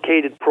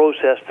complicated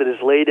process that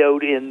is laid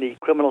out in the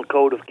Criminal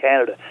Code of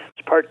Canada.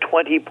 It's part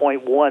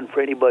 20.1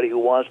 for anybody who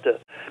wants to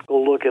go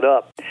look it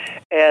up.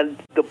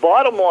 And the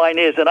bottom line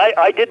is, and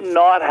I did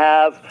not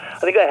have, I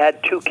think I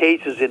had 2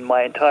 cases in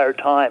my entire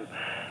time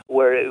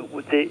where,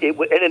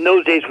 and in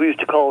those days we used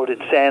to call it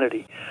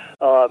insanity.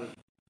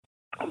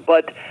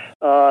 But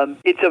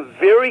it's a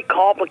very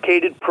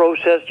complicated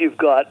process. You've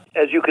got,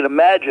 as you can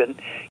imagine,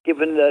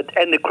 given that,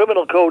 and the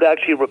criminal code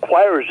actually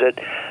requires it,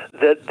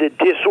 that the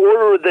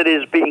disorder that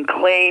is being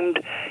claimed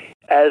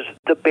as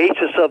the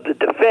basis of the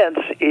defense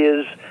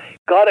is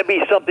got to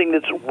be something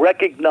that's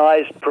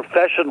recognized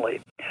professionally.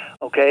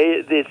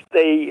 Okay,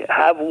 they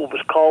have what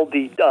was called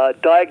the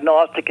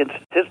Diagnostic and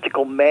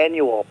Statistical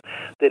Manual,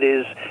 that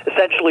is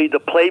essentially the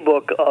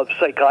playbook of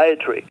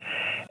psychiatry.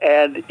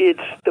 And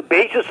it's the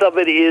basis of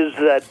it is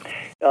that,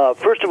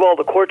 first of all,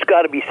 the court's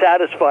got to be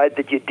satisfied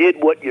that you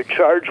did what you're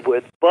charged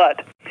with,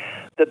 but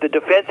that the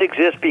defense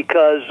exists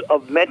because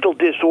of mental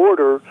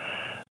disorder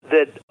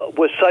that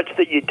was such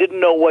that you didn't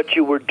know what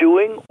you were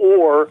doing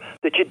or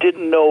that you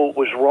didn't know it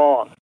was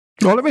wrong.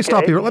 Well, let me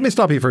stop you. Let me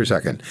stop you for a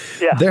second.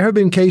 Yeah. There have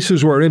been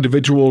cases where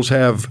individuals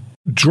have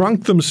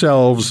drunk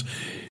themselves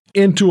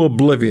into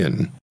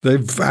oblivion.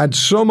 They've had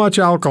so much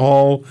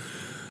alcohol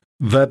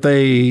that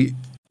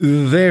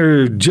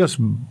they're just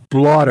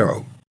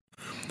blotto,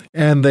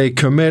 and they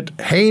commit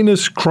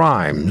heinous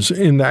crimes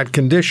in that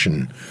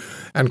condition.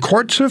 And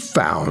courts have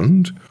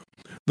found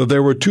that they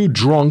were too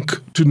drunk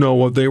to know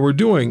what they were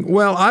doing.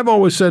 Well, I've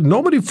always said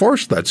nobody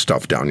forced that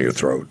stuff down your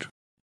throat.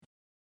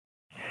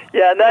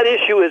 Yeah, and that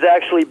issue has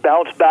actually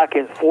bounced back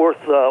and forth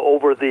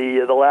over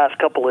the last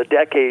couple of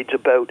decades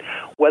about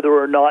whether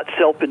or not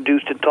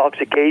self-induced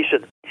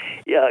intoxication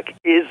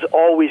is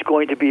always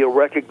going to be a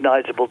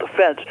recognizable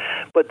defense.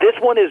 But this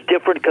one is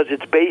different because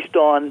it's based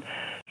on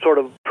sort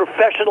of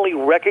professionally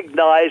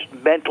recognized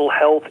mental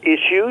health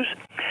issues.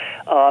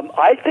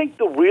 I think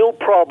the real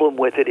problem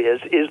with it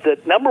is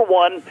that, number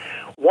one,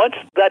 once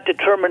that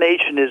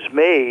determination is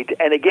made,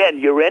 and again,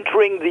 you're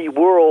entering the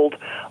world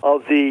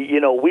of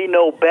the, we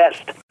know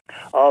best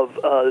of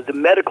the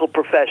medical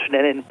profession,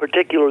 and in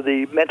particular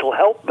the mental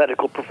health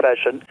medical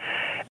profession,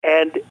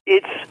 and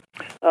its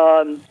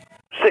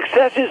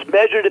success is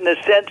measured in the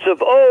sense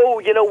of,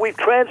 we've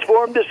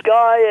transformed this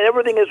guy and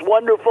everything is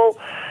wonderful,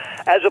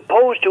 as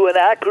opposed to an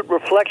accurate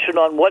reflection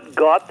on what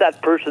got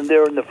that person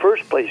there in the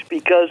first place.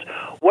 Because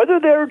whether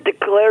they're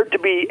declared to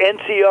be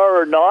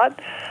NCR or not,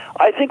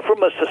 I think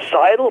from a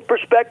societal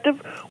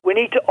perspective, we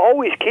need to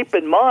always keep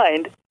in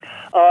mind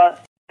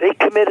they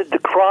committed the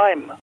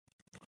crime.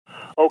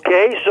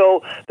 Okay,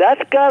 so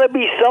that's got to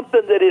be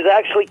something that is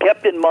actually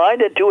kept in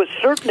mind, and to a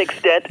certain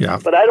extent,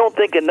 but I don't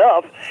think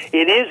enough,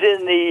 it is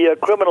in the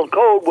criminal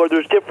code where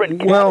there's different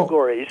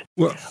categories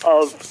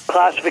of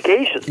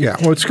classifications. Yeah,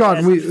 well,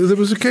 Scott, there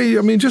was a case,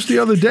 just the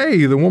other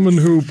day, the woman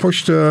who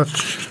pushed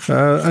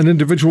an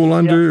individual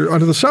under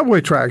the subway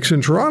tracks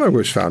in Toronto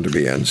was found to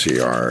be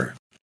NCR.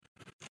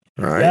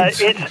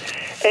 Right.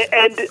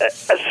 And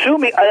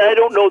assuming, I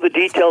don't know the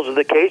details of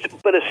the case,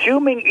 but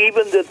assuming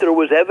even that there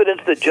was evidence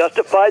that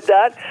justified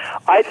that,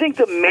 I think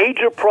the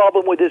major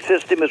problem with this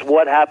system is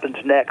what happens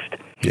next.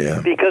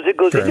 Yeah. Because it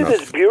goes into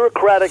this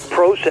bureaucratic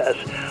process,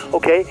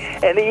 okay,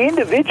 and the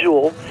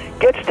individual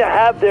gets to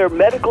have their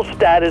medical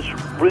status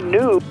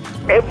renewed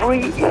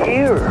every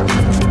year.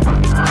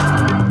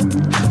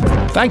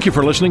 Thank you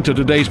for listening to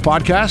today's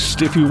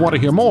podcast. If you want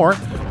to hear more,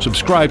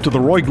 subscribe to The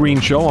Roy Green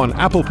Show on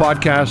Apple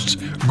Podcasts,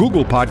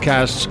 Google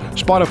Podcasts,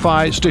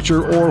 Spotify,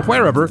 Stitcher, or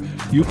wherever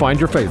you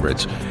find your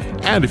favorites.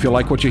 And if you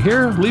like what you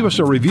hear, leave us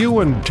a review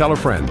and tell a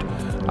friend.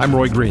 I'm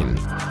Roy Green.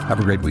 Have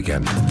a great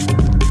weekend.